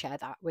always share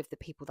that with the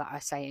people that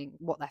are saying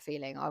what they're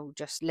feeling. I will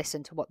just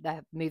listen to what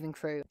they're moving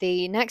through.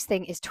 The next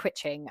thing is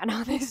twitching. And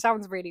this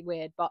sounds really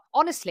weird, but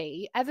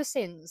honestly, ever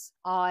since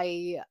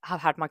I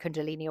have had my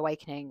Kundalini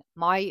awakening,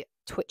 my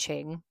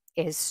twitching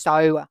is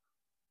so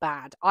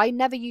bad. I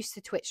never used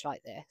to twitch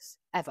like this,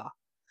 ever.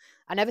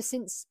 And ever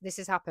since this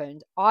has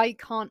happened, I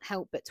can't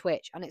help but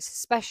twitch. And it's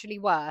especially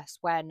worse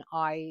when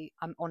I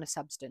am on a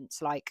substance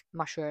like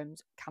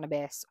mushrooms,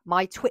 cannabis.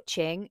 My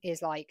twitching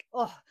is like,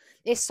 oh,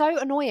 it's so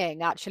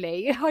annoying,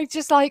 actually.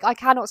 I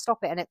cannot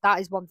stop it. And that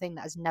is one thing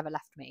that has never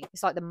left me.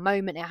 It's like the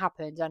moment it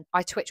happens. And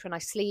I twitch when I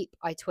sleep.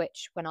 I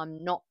twitch when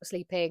I'm not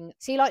sleeping.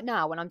 See, like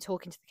now when I'm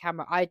talking to the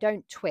camera, I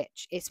don't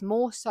twitch. It's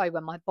more so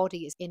when my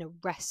body is in a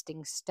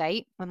resting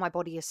state. When my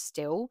body is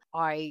still,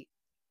 I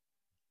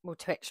will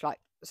twitch like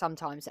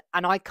sometimes,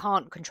 and I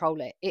can't control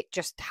it. It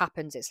just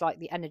happens. It's like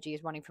the energy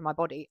is running through my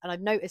body. And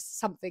I've noticed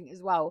something as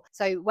well.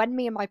 So when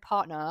me and my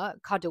partner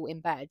cuddle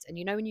in bed, and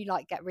you know when you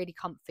like get really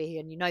comfy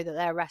and you know that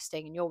they're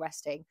resting and you're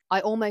resting,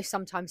 I almost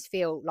sometimes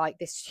feel like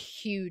this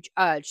huge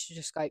urge to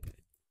just go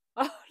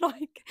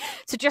like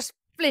to just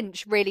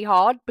flinch really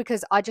hard,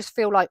 because I just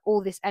feel like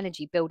all this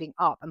energy building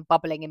up and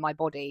bubbling in my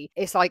body.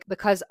 It's like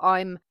because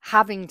I'm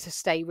having to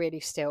stay really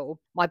still,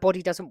 my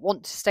body doesn't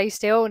want to stay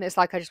still, and it's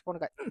like I just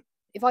want to go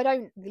if I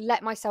don't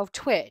let myself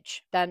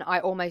twitch, then I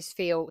almost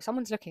feel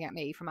someone's looking at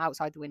me from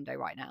outside the window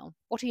right now.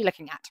 What are you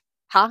looking at?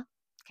 Huh?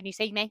 Can you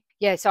see me?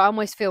 Yeah, so I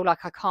almost feel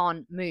like I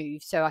can't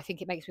move. So I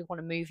think it makes me want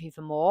to move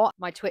even more.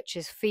 My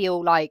twitches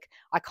feel like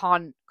I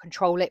can't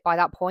control it by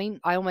that point.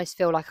 I almost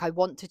feel like I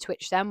want to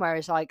twitch them,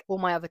 whereas like all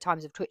my other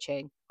times of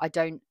twitching, I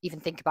don't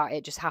even think about it.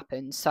 It just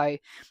happens. So,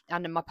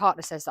 and then my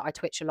partner says that I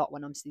twitch a lot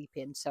when I'm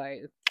sleeping. So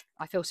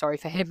I feel sorry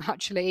for him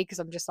actually, because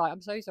I'm just like,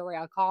 I'm so sorry.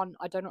 I can't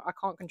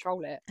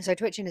control it. So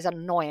twitching is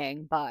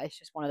annoying, but it's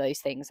just one of those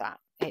things that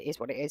it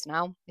is what it is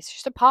now. It's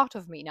just a part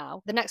of me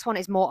now. The next one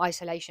is more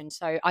isolation.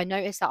 So I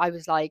noticed that I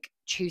was like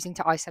choosing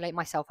to isolate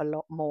myself a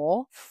lot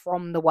more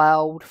from the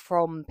world,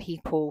 from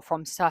people,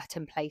 from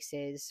certain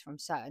places, from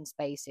certain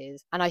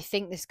spaces. And I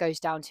think this goes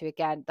down to,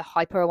 again, the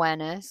hyper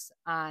awareness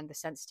and the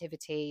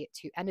sensitivity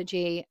to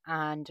energy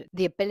and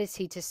the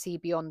ability to see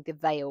beyond the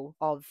veil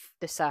of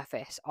the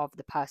surface of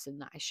the person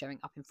that is showing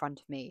up in front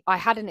of me. I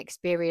had an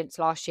experience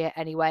last year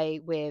anyway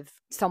with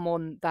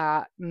someone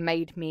that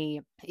made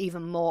me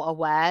even more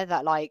aware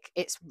that like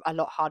it's a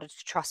lot harder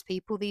to trust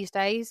people these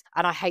days.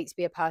 And I hate to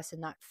be a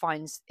person that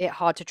finds it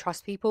hard to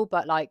trust people,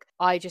 but like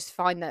I just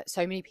find that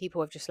so many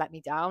people have just let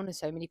me down, and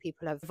so many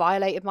people have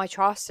violated my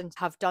trust and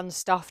have done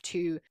stuff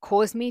to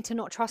cause me to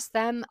not trust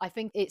them. I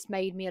think it's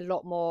made me a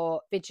lot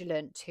more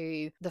vigilant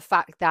to the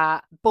fact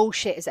that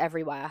bullshit is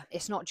everywhere.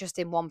 It's not just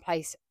in one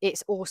place,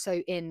 it's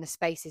also in the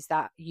spaces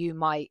that you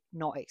might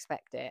not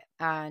expect it.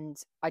 And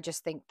I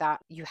just think that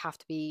you have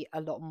to be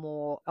a lot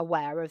more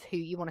aware of who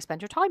you want to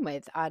spend your time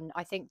with. And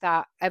I think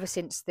that ever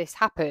since this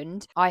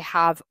happened, I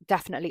have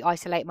definitely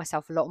isolated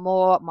myself a lot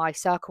more. My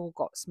circle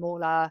got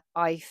smaller.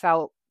 I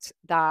felt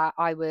that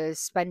I was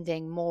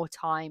spending more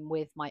time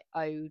with my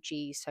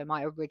OGs, so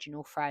my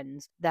original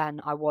friends, than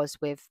I was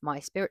with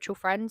my spiritual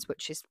friends,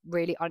 which is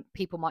really,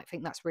 people might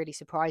think that's really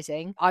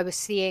surprising. I was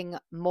seeing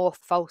more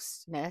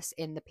falseness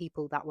in the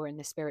people that were in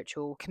the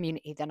spiritual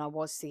community than I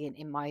was seeing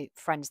in my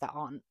friends that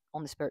aren't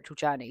on the spiritual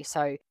journey.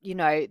 So, you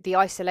know, the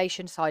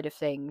isolation side of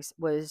things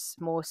was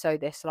more so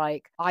this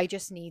like, I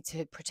just need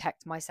to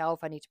protect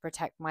myself. I need to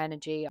protect my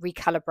energy,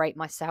 recalibrate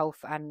myself,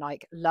 and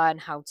like learn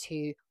how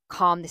to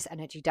calm this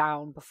energy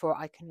down before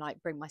I can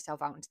like bring myself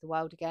out into the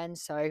world again.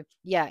 So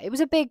yeah, it was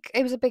a big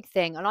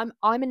thing. And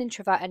I'm an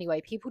introvert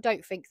anyway. People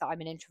don't think that I'm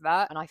an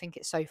introvert, and I think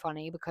it's so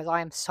funny because I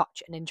am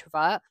such an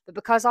introvert. But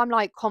because I'm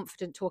like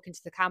confident talking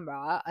to the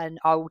camera, and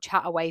I will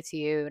chat away to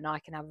you and I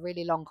can have a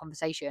really long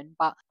conversation,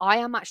 but I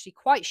am actually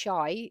quite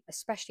shy,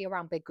 especially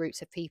around big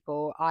groups of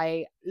people.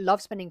 I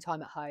love spending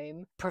time at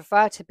home,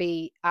 prefer to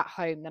be at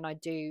home than I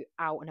do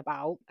out and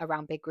about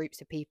around big groups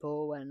of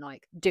people and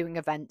like doing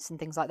events and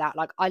things like that.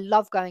 Like I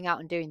love going going out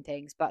and doing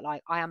things, but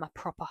like I am a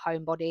proper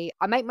homebody.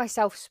 I make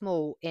myself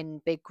small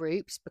in big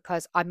groups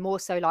because I'm more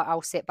so like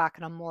I'll sit back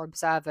and I'm more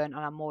observant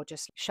and I'm more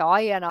just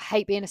shy, and I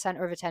hate being a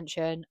center of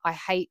attention. I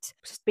hate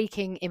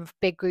speaking in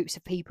big groups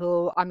of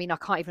people. I mean, I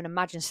can't even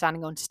imagine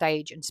standing on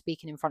stage and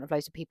speaking in front of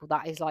loads of people.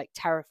 That is like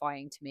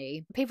terrifying to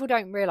me. People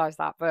don't realize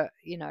that, but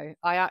you know,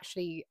 I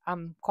actually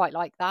am quite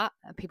like that.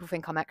 People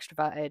think I'm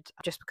extroverted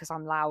just because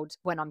I'm loud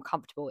when I'm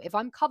comfortable. If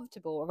I'm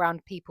comfortable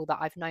around people that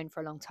I've known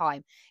for a long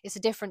time, it's a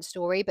different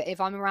story. But if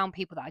I'm around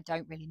people that I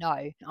don't really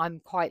know,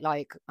 I'm quite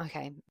like,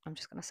 okay, I'm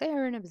just gonna sit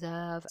here and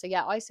observe. So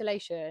yeah,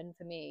 isolation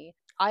for me,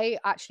 I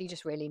actually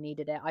just really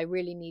needed it. I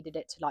really needed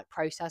it to like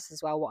process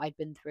as well what I'd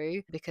been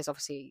through, because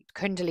obviously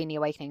Kundalini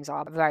awakenings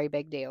are very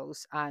big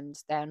deals and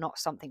they're not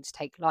something to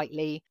take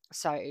lightly.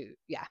 So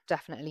yeah,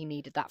 definitely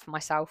needed that for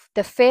myself.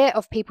 The fear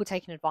of people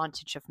taking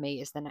advantage of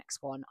me is the next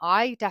one.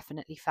 I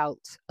definitely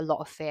felt a lot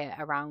of fear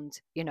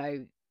around, you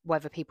know,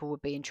 whether people were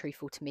being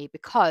truthful to me,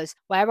 because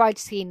where I'd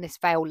seen this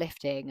veil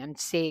lifting and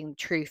seeing the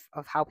truth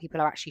of how people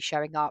are actually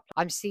showing up,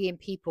 I'm seeing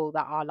people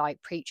that are like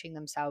preaching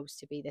themselves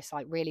to be this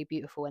like really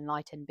beautiful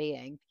enlightened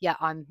being, yet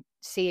I'm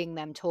seeing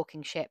them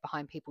talking shit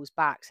behind people's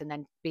backs and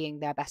then being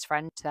their best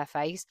friend to their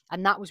face.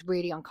 And that was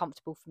really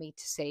uncomfortable for me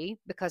to see,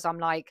 because I'm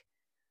like,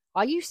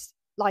 are you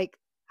like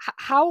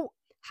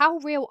how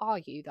real are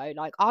you though?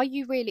 Like, are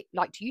you really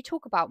like, do you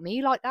talk about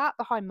me like that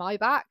behind my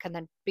back and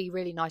then be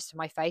really nice to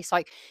my face?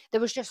 Like,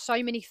 there was just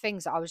so many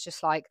things that I was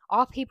just like,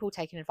 are people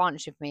taking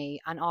advantage of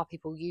me and are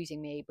people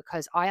using me?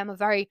 Because I am a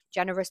very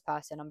generous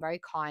person, I'm very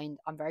kind,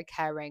 I'm very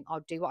caring,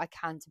 I'll do what I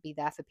can to be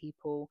there for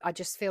people. I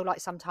just feel like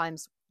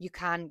sometimes you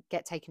can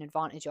get taken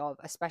advantage of,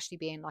 especially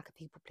being like a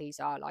people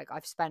pleaser. Like,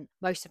 I've spent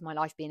most of my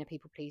life being a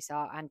people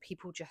pleaser and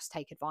people just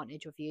take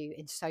advantage of you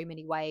in so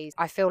many ways.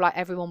 I feel like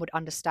everyone would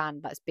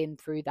understand that's been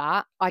through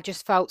that. I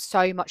just felt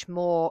so much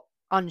more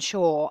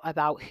unsure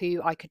about who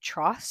I could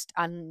trust.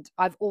 And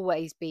I've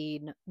always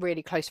been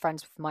really close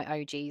friends with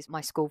my OGs,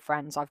 my school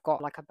friends. I've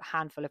got like a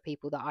handful of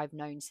people that I've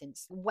known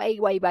since way,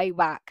 way, way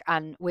back,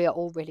 and we're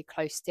all really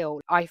close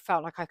still. I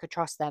felt like I could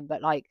trust them,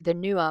 but like the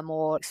newer,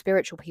 more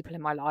spiritual people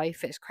in my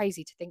life, it's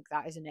crazy to think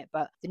that, isn't it?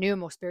 But the newer,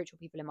 more spiritual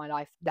people in my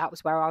life, that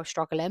was where I was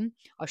struggling.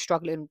 I was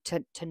struggling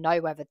to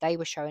know whether they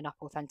were showing up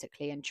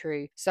authentically and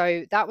true.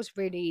 So that was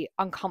really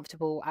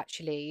uncomfortable,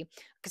 actually,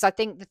 because I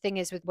think the thing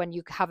is with when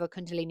you have a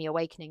Kundalini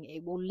awakening,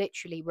 it will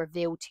literally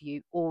reveal to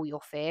you all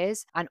your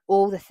fears and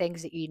all the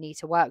things that you need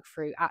to work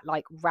through at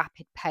like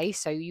rapid pace.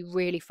 So you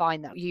really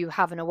find that you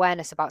have an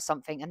awareness about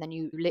something and then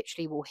you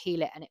literally will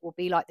heal it. And it will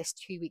be like this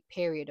 2-week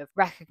period of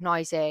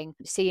recognizing,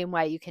 seeing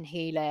where you can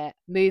heal it,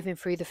 moving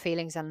through the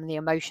feelings and the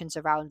emotions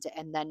around it,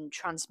 and then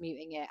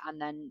transmuting it, and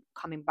then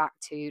coming back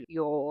to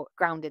your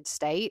grounded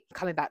state,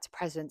 coming back to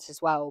presence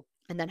as well.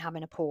 And then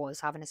having a pause,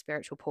 having a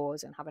spiritual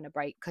pause and having a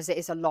break, because it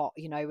is a lot,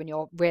 you know, when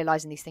you're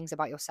realizing these things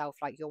about yourself,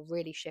 like you're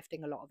really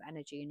shifting a lot of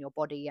energy in your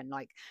body and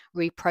like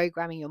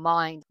reprogramming your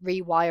mind,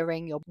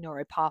 rewiring your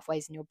neural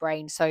pathways in your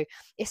brain. So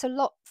it's a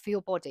lot for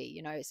your body,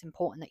 you know. It's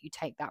important that you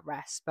take that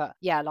rest. But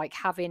yeah, like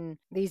having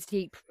these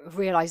deep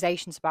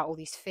realizations about all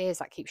these fears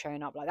that keep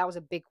showing up, like that was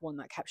a big one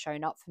that kept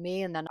showing up for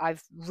me. And then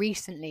I've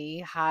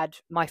recently had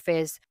my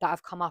fears that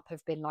have come up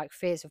have been like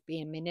fears of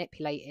being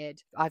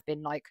manipulated. I've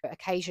been like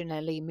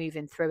occasionally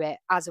moving through it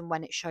as and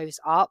when it shows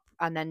up,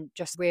 and then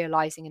just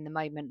realizing in the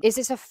moment, is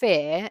this a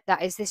fear?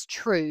 That is this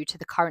true to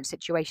the current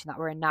situation that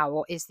we're in now,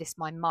 or is this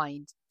my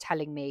mind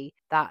telling me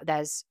that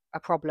there's a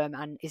problem,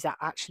 and is that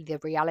actually the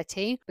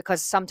reality?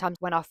 Because sometimes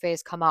when our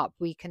fears come up,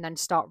 we can then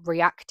start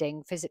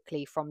reacting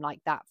physically from like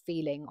that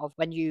feeling of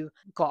when you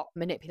got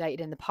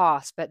manipulated in the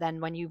past. But then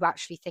when you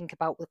actually think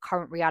about the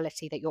current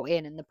reality that you're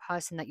in and the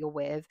person that you're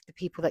with, the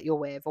people that you're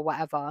with or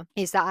whatever,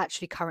 is that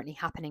actually currently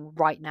happening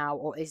right now,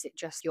 or is it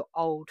just your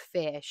old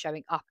fear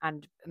showing up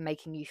and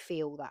making you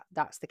feel that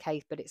that's the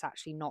case, but it's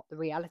actually not the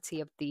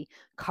reality of the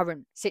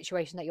current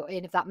situation that you're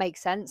in, if that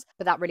makes sense?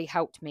 But that really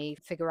helped me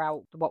figure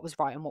out what was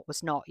right and what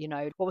was not, you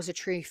know, what was a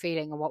true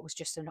feeling and what was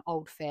just an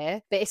old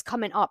fear. But it's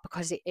coming up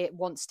because it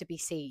wants to be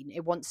seen.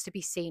 It wants to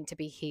be seen to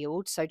be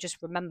healed. So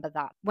just remember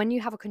that when you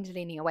have a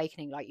Kundalini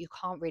awakening, like you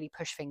can't really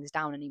push things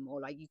down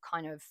anymore. Like you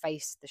kind of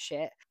face the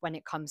shit when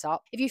it comes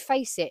up. If you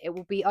face it, it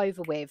will be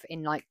over with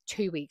in like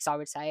 2 weeks, I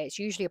would say. It's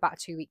usually about a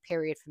 2-week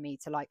period for me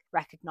to like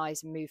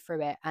recognize and move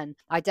through it. And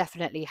I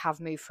definitely have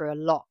moved through a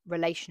lot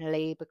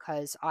relationally,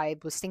 because I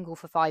was single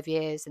for 5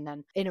 years and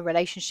then in a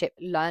relationship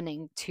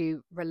learning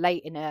to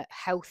relate in a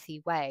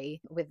healthy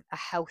way with a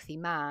healthy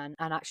man,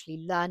 and actually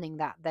learning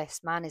that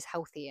this man is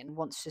healthy and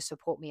wants to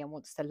support me and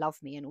wants to love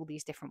me in all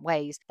these different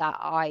ways, that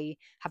I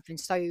have been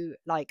so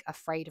like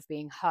afraid of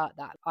being hurt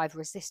that I've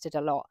resisted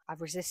a lot.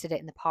 I've resisted it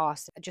in the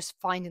past. Just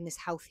finding this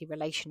healthy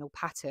relational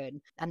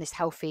pattern and this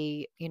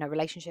healthy, you know,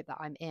 relationship that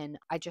I'm in,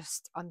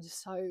 I'm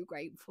so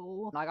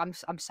grateful. Like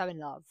I'm so in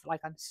love.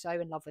 Like I'm so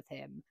in love with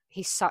him.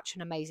 He's such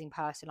an amazing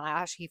person. I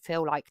actually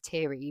feel like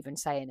teary even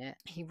saying it.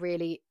 He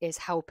really is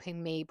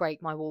helping me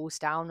break my walls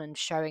down and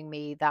showing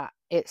me that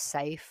it's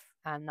safe.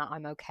 and that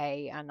I'm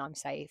okay and I'm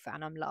safe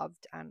and I'm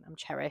loved and I'm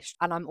cherished.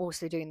 And I'm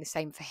also doing the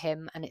same for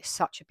him. And it's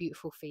such a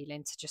beautiful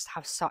feeling to just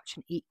have such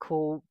an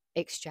equal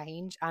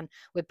exchange, and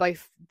we're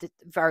both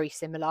very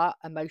similar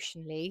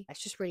emotionally.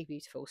 It's just really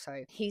beautiful.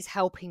 So he's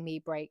helping me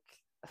break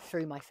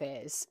through my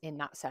fears in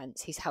that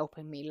sense. He's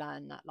helping me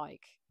learn that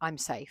like I'm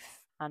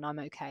safe and I'm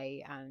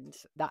okay and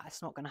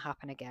that's not going to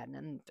happen again.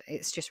 And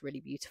it's just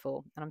really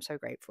beautiful and I'm so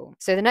grateful.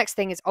 So the next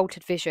thing is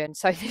altered vision.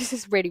 So this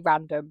is really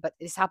random, but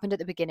this happened at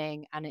the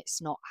beginning and it's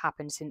not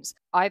happened since.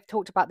 I've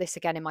talked about this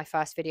again in my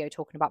first video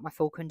talking about my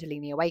full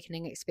Kundalini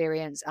awakening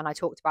experience, and I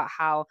talked about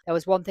how there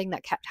was one thing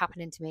that kept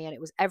happening to me, and it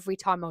was every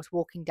time I was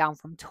walking down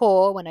from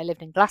tour when I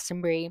lived in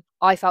Glastonbury,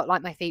 I felt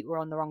like my feet were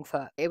on the wrong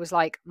foot. It was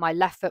like my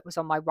left foot was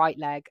on my right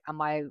leg and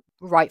my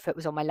right foot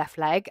was on my left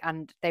leg,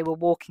 and they were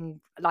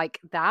walking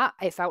like that.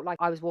 It felt like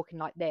I was walking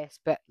like this,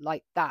 but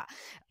like that.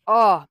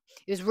 Oh,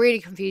 it was really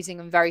confusing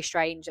and very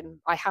strange. And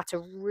I had to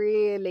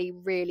really,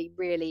 really,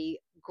 really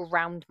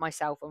ground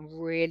myself and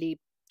really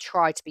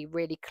try to be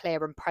really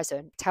clear and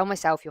present. Tell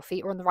myself your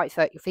feet are on the right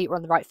foot, your feet are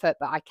on the right foot.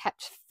 But I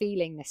kept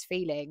feeling this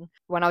feeling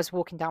when I was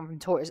walking down from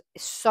tour. It's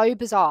so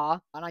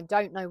bizarre, and I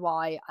don't know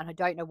why, and I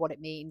don't know what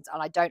it means,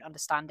 and I don't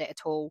understand it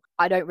at all.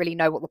 I don't really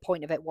know what the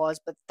point of it was,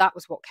 but that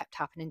was what kept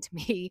happening to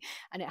me,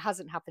 and it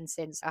hasn't happened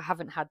since. I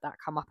haven't had that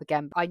come up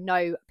again. I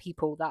know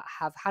people that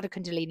have had a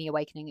Kundalini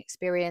awakening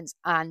experience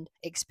and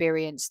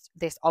experienced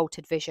this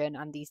altered vision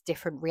and these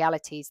different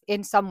realities.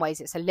 In some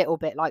ways, it's a little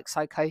bit like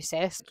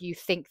psychosis. You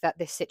think that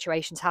this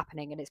situation's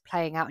happening and it's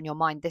playing out in your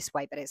mind this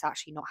way, but it's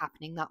actually not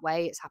happening that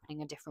way. It's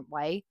happening a different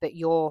way, but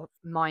your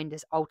mind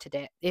has altered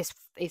it. It's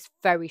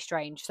very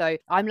strange. So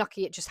I'm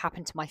lucky it just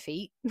happened to my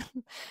feet.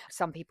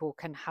 Some people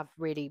can have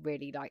really,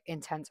 really like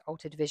intense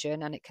altered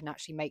vision, and it can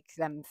actually make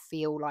them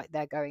feel like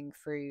they're going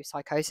through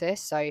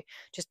psychosis. So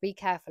just be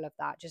careful of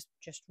that. Just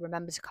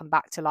remember to come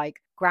back to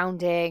like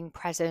grounding,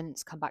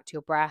 presence, come back to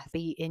your breath,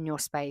 be in your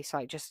space,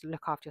 like just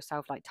look after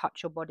yourself, like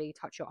touch your body,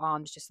 touch your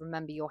arms, just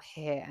remember you're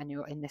here and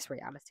you're in this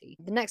reality.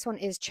 The next one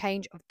is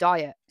change of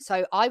diet.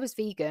 So I was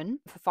vegan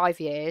for 5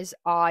 years.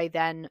 I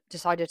then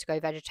decided to go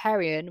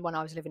vegetarian when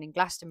I was living in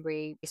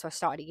Glastonbury. So I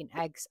started eating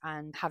eggs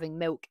and having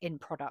milk in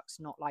products,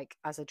 not like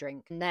as a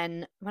drink. And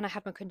then when I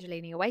had my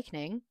Kundalini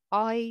awakening,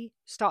 I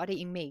started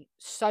eating meat.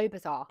 So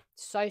bizarre.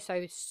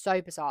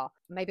 So bizarre.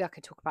 Maybe I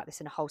could talk about this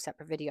in a whole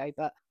separate video,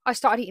 but I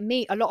started eating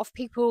meat. A lot of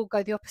people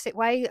go the opposite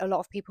way. A lot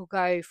of people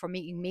go from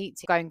eating meat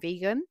to going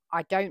vegan.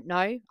 I don't know.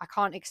 I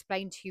can't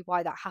explain to you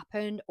why that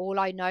happened. All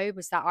I know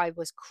was that I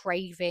was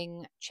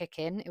craving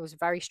chicken. It was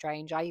very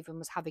strange. I even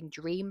was having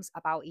dreams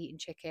about eating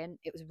chicken.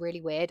 It was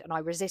really weird, and I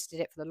resisted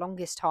it for the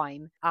longest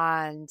time,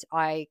 and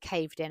I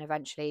caved in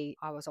eventually.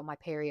 I was on my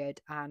period,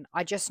 and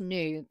I just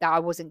knew that I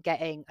wasn't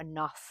getting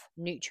enough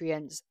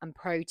nutrients and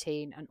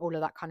protein and all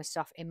of that kind of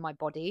stuff in my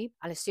body.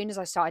 And as soon as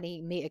I started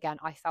eating meat again,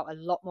 I felt a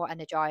lot more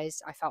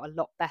energized. I felt a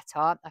lot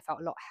better. I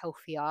felt a lot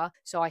healthier.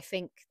 So I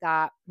think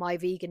that my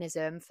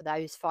veganism for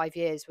those 5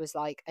 years was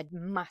like a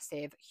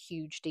massive,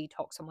 huge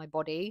detox on my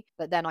body.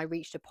 But then I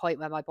reached a point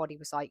where my body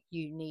was like,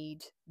 you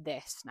need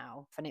this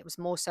now. And it was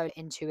more so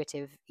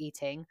intuitive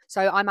eating.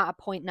 So I'm at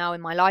a point now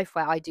in my life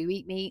where I do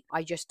eat meat.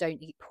 I just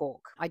don't eat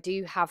pork. I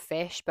do have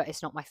fish, but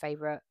it's not my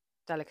favorite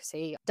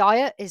delicacy.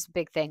 Diet is a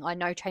big thing. I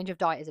know change of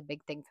diet is a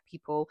big thing for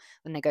people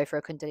when they go for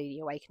a Kundalini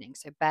awakening.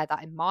 So bear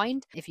that in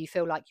mind. If you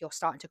feel like you're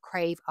starting to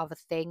crave other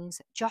things,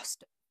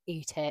 just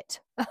eat it.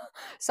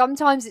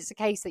 Sometimes it's a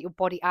case that your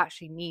body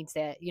actually needs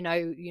it.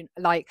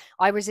 Like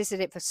I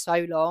resisted it for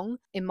so long.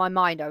 In my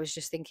mind, I was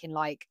just thinking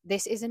like,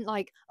 this isn't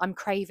like I'm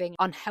craving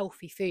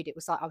unhealthy food. It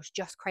was like I was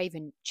just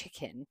craving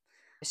chicken.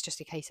 It's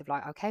just a case of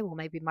like, okay, well,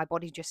 maybe my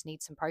body just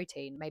needs some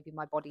protein. Maybe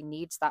my body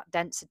needs that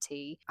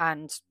density,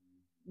 and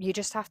you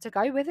just have to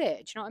go with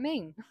it. Do you know what I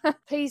mean?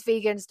 Please,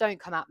 vegans, don't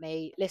come at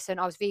me. Listen,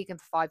 I was vegan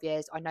for 5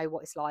 years. I know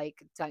what it's like.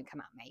 Don't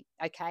come at me.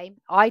 Okay.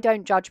 I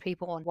don't judge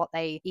people on what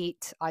they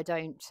eat. I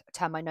don't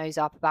turn my nose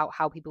up about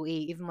how people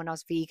eat. Even when I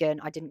was vegan,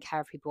 I didn't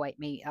care if people ate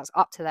meat. That's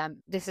up to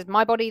them. This is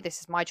my body.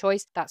 This is my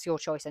choice. That's your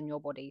choice and your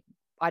body.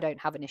 I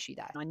don't have an issue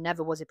there. I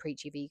never was a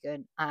preachy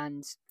vegan.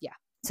 And yeah.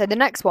 So the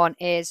next one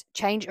is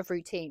change of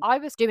routine. I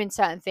was doing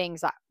certain things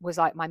that was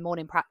like my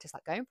morning practice,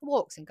 like going for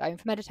walks and going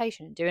for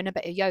meditation and doing a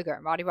bit of yoga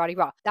and rah.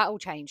 That all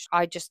changed.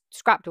 I just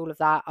scrapped all of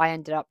that. I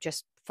ended up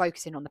just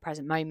focusing on the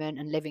present moment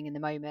and living in the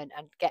moment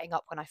and getting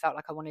up when I felt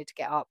like I wanted to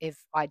get up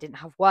if I didn't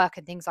have work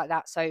and things like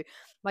that. So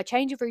my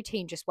change of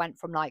routine just went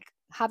from like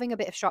having a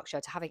bit of structure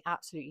to having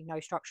absolutely no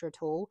structure at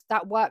all.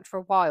 That worked for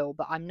a while,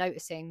 but I'm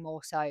noticing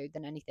more so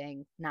than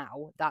anything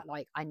now that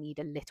like I need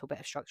a little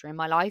bit of structure in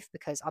my life,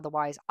 because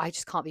otherwise I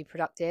just can't be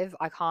productive.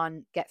 I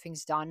can't get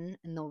things done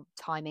in the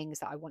timings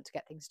that I want to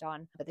get things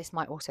done. But this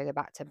might also go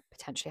back to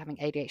potentially having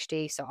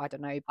ADHD. So I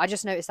don't know. I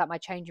just noticed that my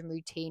change in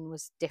routine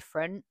was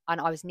different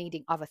and I was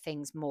needing other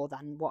things more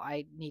than what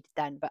I needed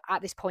then. But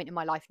at this point in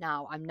my life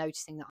now, I'm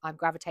noticing that I'm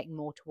gravitating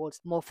more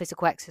towards more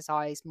physical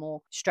exercise,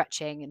 more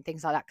stretching and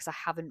things like that, because I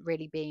haven't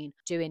really been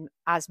doing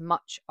as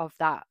much of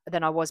that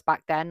than I was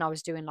back then. I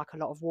was doing like a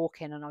lot of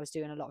walking and I was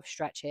doing a lot of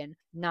stretching.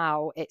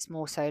 Now it's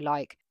more so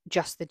like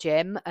just the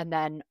gym, and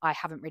then I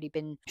haven't really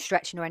been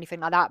stretching or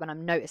anything like that, but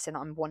I'm noticing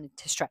I'm wanting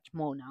to stretch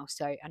more now,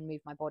 so, and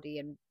move my body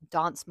and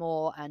dance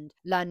more and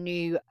learn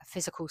new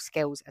physical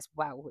skills as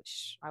well,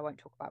 which I won't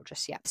talk about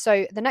just yet.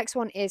 So the next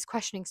one is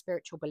questioning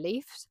spiritual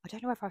beliefs. I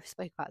don't know if I've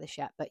spoke about this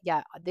yet, but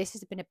yeah, this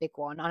has been a big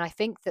one. And I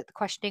think that the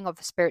questioning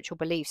of spiritual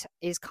beliefs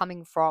is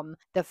coming from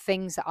the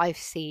things that I've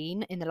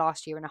seen in the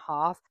last year and a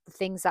half, the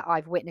things that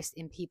I've witnessed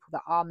in people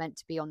that are meant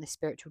to be on this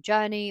spiritual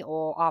journey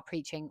or are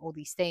preaching all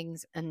these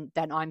things, and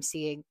then I'm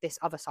seeing this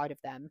other side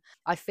of them.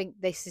 I think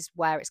this is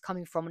where it's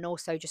coming from. And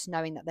also just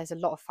knowing that there's a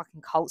lot of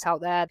fucking cults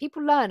out there.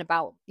 People learn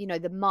about, you know,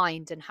 the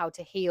mind and how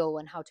to heal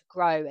and how to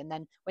grow. And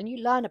then when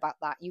you learn about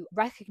that, you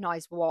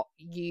recognize what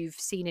you've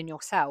seen in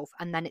yourself.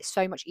 And then it's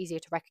so much easier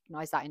to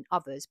recognize that in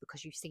others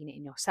because you've seen it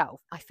in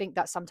yourself. I think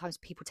that sometimes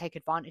people take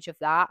advantage of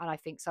that. And I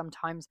think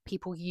sometimes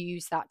people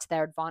use that to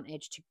their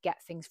advantage to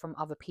get things from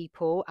other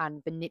people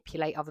and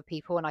manipulate other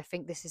people. And I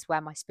think this is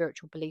where my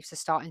spiritual beliefs are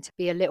starting to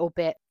be a little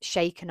bit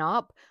shaken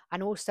up.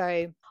 And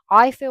also,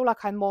 I feel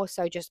like I'm more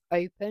so just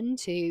open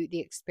to the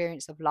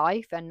experience of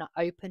life and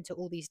open to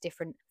all these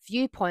different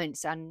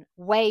viewpoints and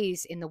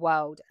ways in the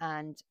world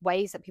and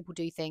ways that people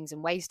do things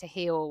and ways to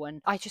heal.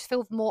 And I just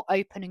feel more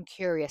open and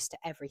curious to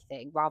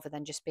everything rather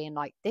than just being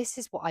like, this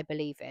is what I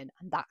believe in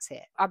and that's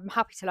it. I'm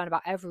happy to learn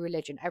about every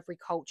religion, every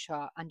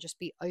culture, and just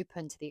be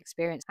open to the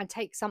experience and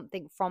take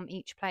something from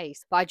each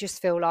place. But I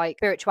just feel like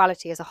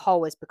spirituality as a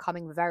whole is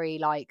becoming very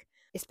like,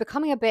 it's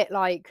becoming a bit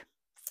like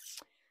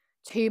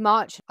too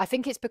much. I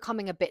think it's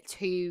becoming a bit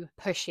too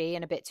pushy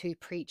and a bit too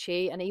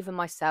preachy. And even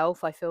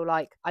myself, I feel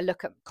like I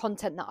look at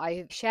content that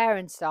I share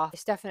and stuff,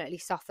 it's definitely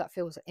stuff that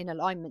feels in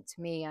alignment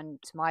to me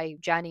and to my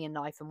journey in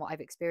life and what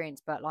I've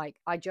experienced. But like,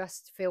 I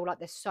just feel like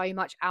there's so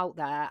much out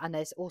there, and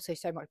there's also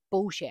so much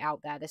bullshit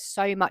out there. There's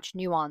so much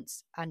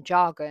nuance and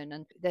jargon,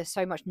 and there's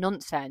so much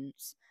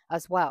nonsense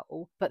as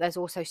well, but there's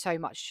also so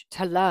much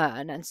to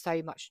learn and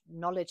so much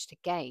knowledge to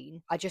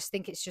gain. I just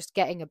think it's just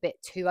getting a bit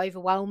too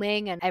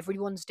overwhelming, and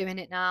everyone's doing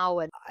it now,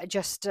 and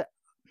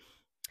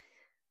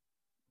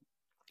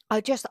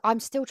I'm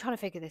still trying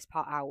to figure this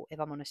part out, if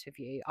I'm honest with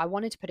you. I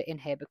wanted to put it in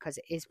here because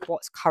it is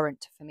what's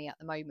current for me at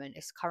the moment.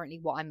 It's currently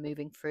what I'm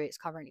moving through. It's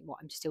currently what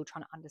I'm still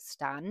trying to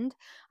understand.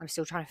 I'm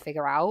still trying to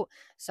figure out.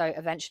 So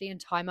eventually in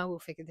time, I will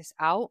figure this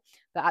out.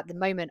 But at the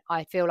moment,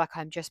 I feel like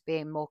I'm just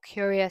being more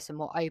curious and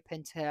more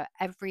open to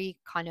every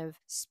kind of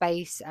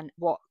space and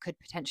what could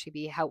potentially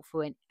be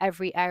helpful in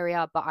every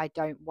area. But I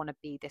don't want to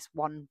be this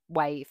one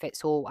way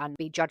fits all and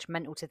be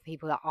judgmental to the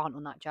people that aren't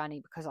on that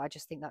journey, because I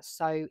just think that's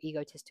so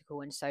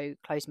egotistical and so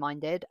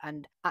close-minded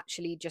and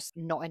actually just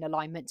not in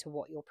alignment to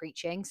what you're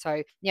preaching.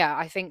 So yeah,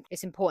 I think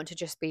it's important to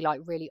just be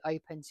like really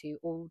open to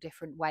all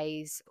different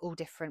ways, all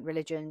different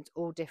religions,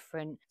 all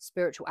different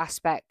spiritual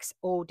aspects,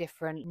 all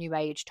different new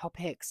age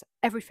topics,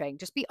 everything.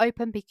 Just be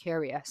open, be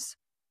curious,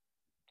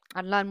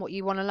 and learn what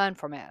you want to learn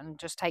from it, and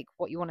just take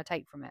what you want to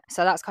take from it.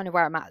 So that's kind of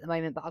where I'm at the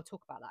moment, but I'll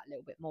talk about that a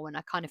little bit more when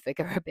I kind of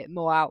figure a bit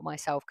more out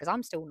myself, because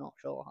I'm still not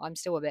sure. I'm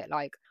still a bit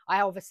like,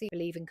 I obviously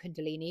believe in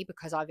Kundalini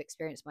because I've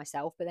experienced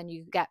myself, but then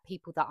you get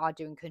people that are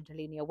doing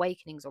Kundalini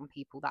awakenings on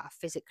people that are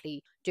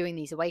physically doing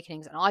these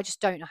awakenings, and I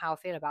just don't know how I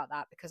feel about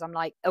that, because I'm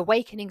like,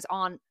 awakenings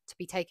aren't to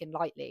be taken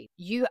lightly.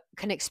 You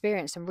can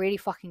experience some really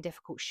fucking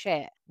difficult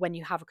shit when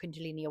you have a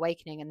Kundalini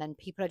awakening, and then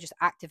people are just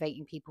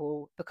activating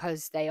people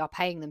because they are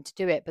paying them to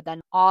do it. But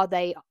then are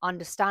they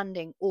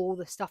understanding all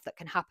the stuff that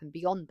can happen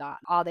beyond that?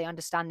 Are they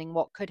understanding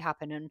what could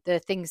happen and the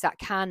things that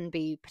can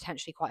be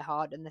potentially quite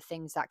hard and the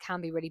things that can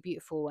be really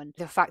beautiful, and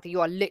the fact that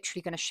you are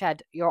literally going to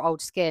shed your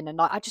old skin? And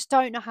like, I just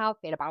don't know how I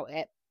feel about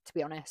it, to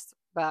be honest.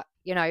 But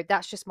you know,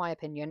 that's just my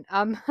opinion.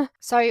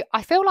 So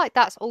I feel like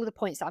that's all the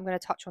points that I'm going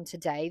to touch on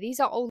today. These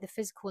are all the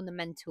physical and the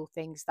mental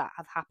things that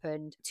have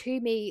happened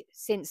to me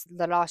since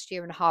the last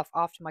year and a half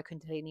after my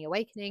Kundalini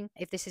awakening.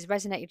 If this has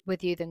resonated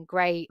with you, then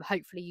great.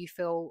 Hopefully you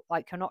feel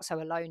like you're not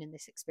so alone in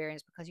this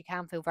experience, because you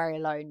can feel very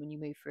alone when you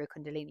move through a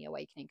Kundalini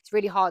awakening. It's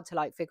really hard to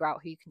like figure out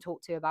who you can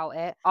talk to about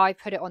it. I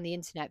put it on the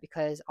internet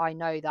because I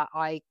know that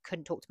I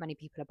couldn't talk to many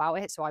people about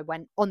it. So I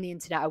went on the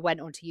internet, I went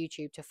onto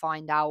YouTube to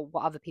find out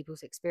what other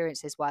people's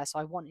experiences were. So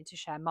I wanted to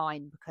share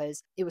mine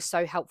because it was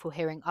so helpful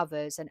hearing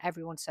others, and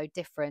everyone's so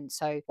different.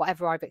 So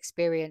whatever I've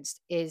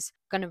experienced is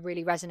going to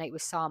really resonate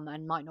with some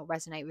and might not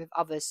resonate with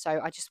others. So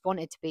I just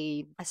wanted to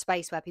be a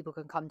space where people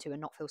can come to and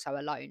not feel so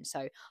alone.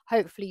 So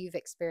hopefully you've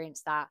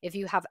experienced that. If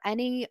you have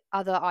any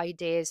other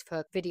ideas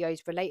for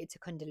videos related to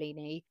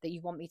Kundalini that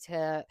you want me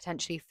to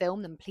potentially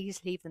film, then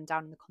please leave them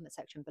down in the comment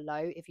section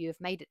below. If you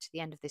have made it to the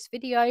end of this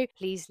video,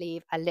 please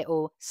leave a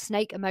little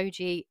snake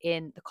emoji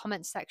in the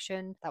comments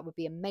section. That would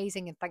be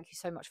amazing, and thank you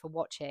so much for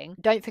watching.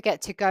 Don't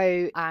forget to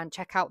go and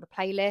check out the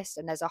playlist,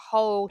 and there's a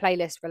whole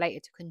playlist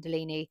related to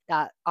Kundalini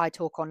that I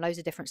talk on loads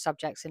of different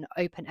subjects in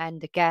open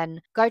end.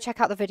 Again, go check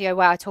out the video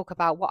where I talk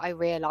about what I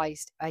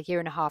realized a year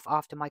and a half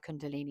after my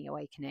Kundalini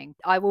awakening.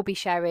 I will be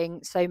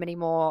sharing so many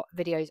more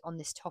videos on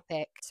this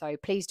topic, so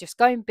please just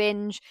go and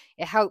binge.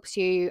 It helps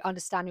you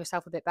understand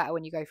yourself a bit better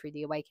when you go through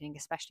the awakening,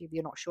 especially if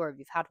you're not sure if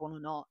you've had one or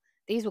not.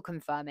 these will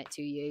confirm it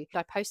to you.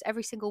 I post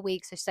every single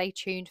week, so stay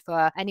tuned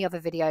for any other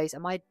videos.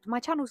 And my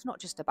channel's not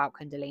just about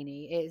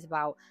Kundalini, it is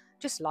about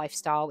just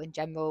lifestyle in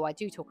general. I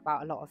do talk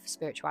about a lot of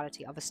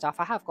spirituality, other stuff.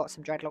 I have got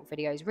some dreadlock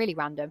videos, really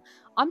random.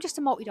 I'm just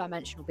a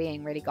multi-dimensional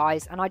being, really,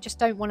 guys, and I just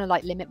don't want to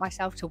like limit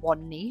myself to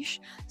one niche.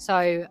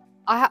 So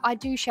I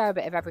do share a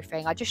bit of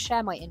everything. I just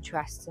share my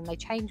interests, and they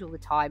change all the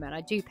time, and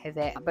I do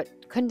pivot.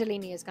 But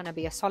Kundalini is going to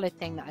be a solid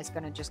thing that is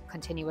going to just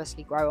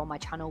continuously grow on my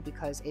channel,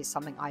 because it's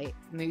something I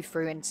move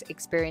through and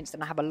experienced,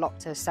 and I have a lot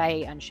to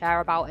say and share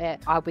about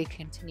it. I'll be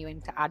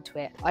continuing to add to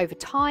it over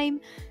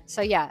time.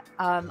 So yeah,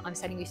 I'm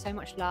sending you so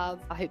much love.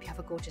 I hope you have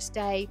a gorgeous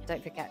day.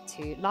 Don't forget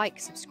to like,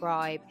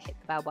 subscribe, hit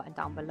the bell button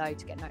down below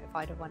to get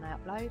notified of when I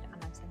upload.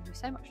 And I'm sending you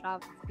so much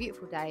love. Have a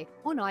beautiful day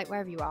or night,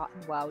 wherever you are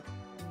in the world.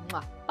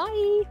 Mwah.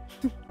 Bye.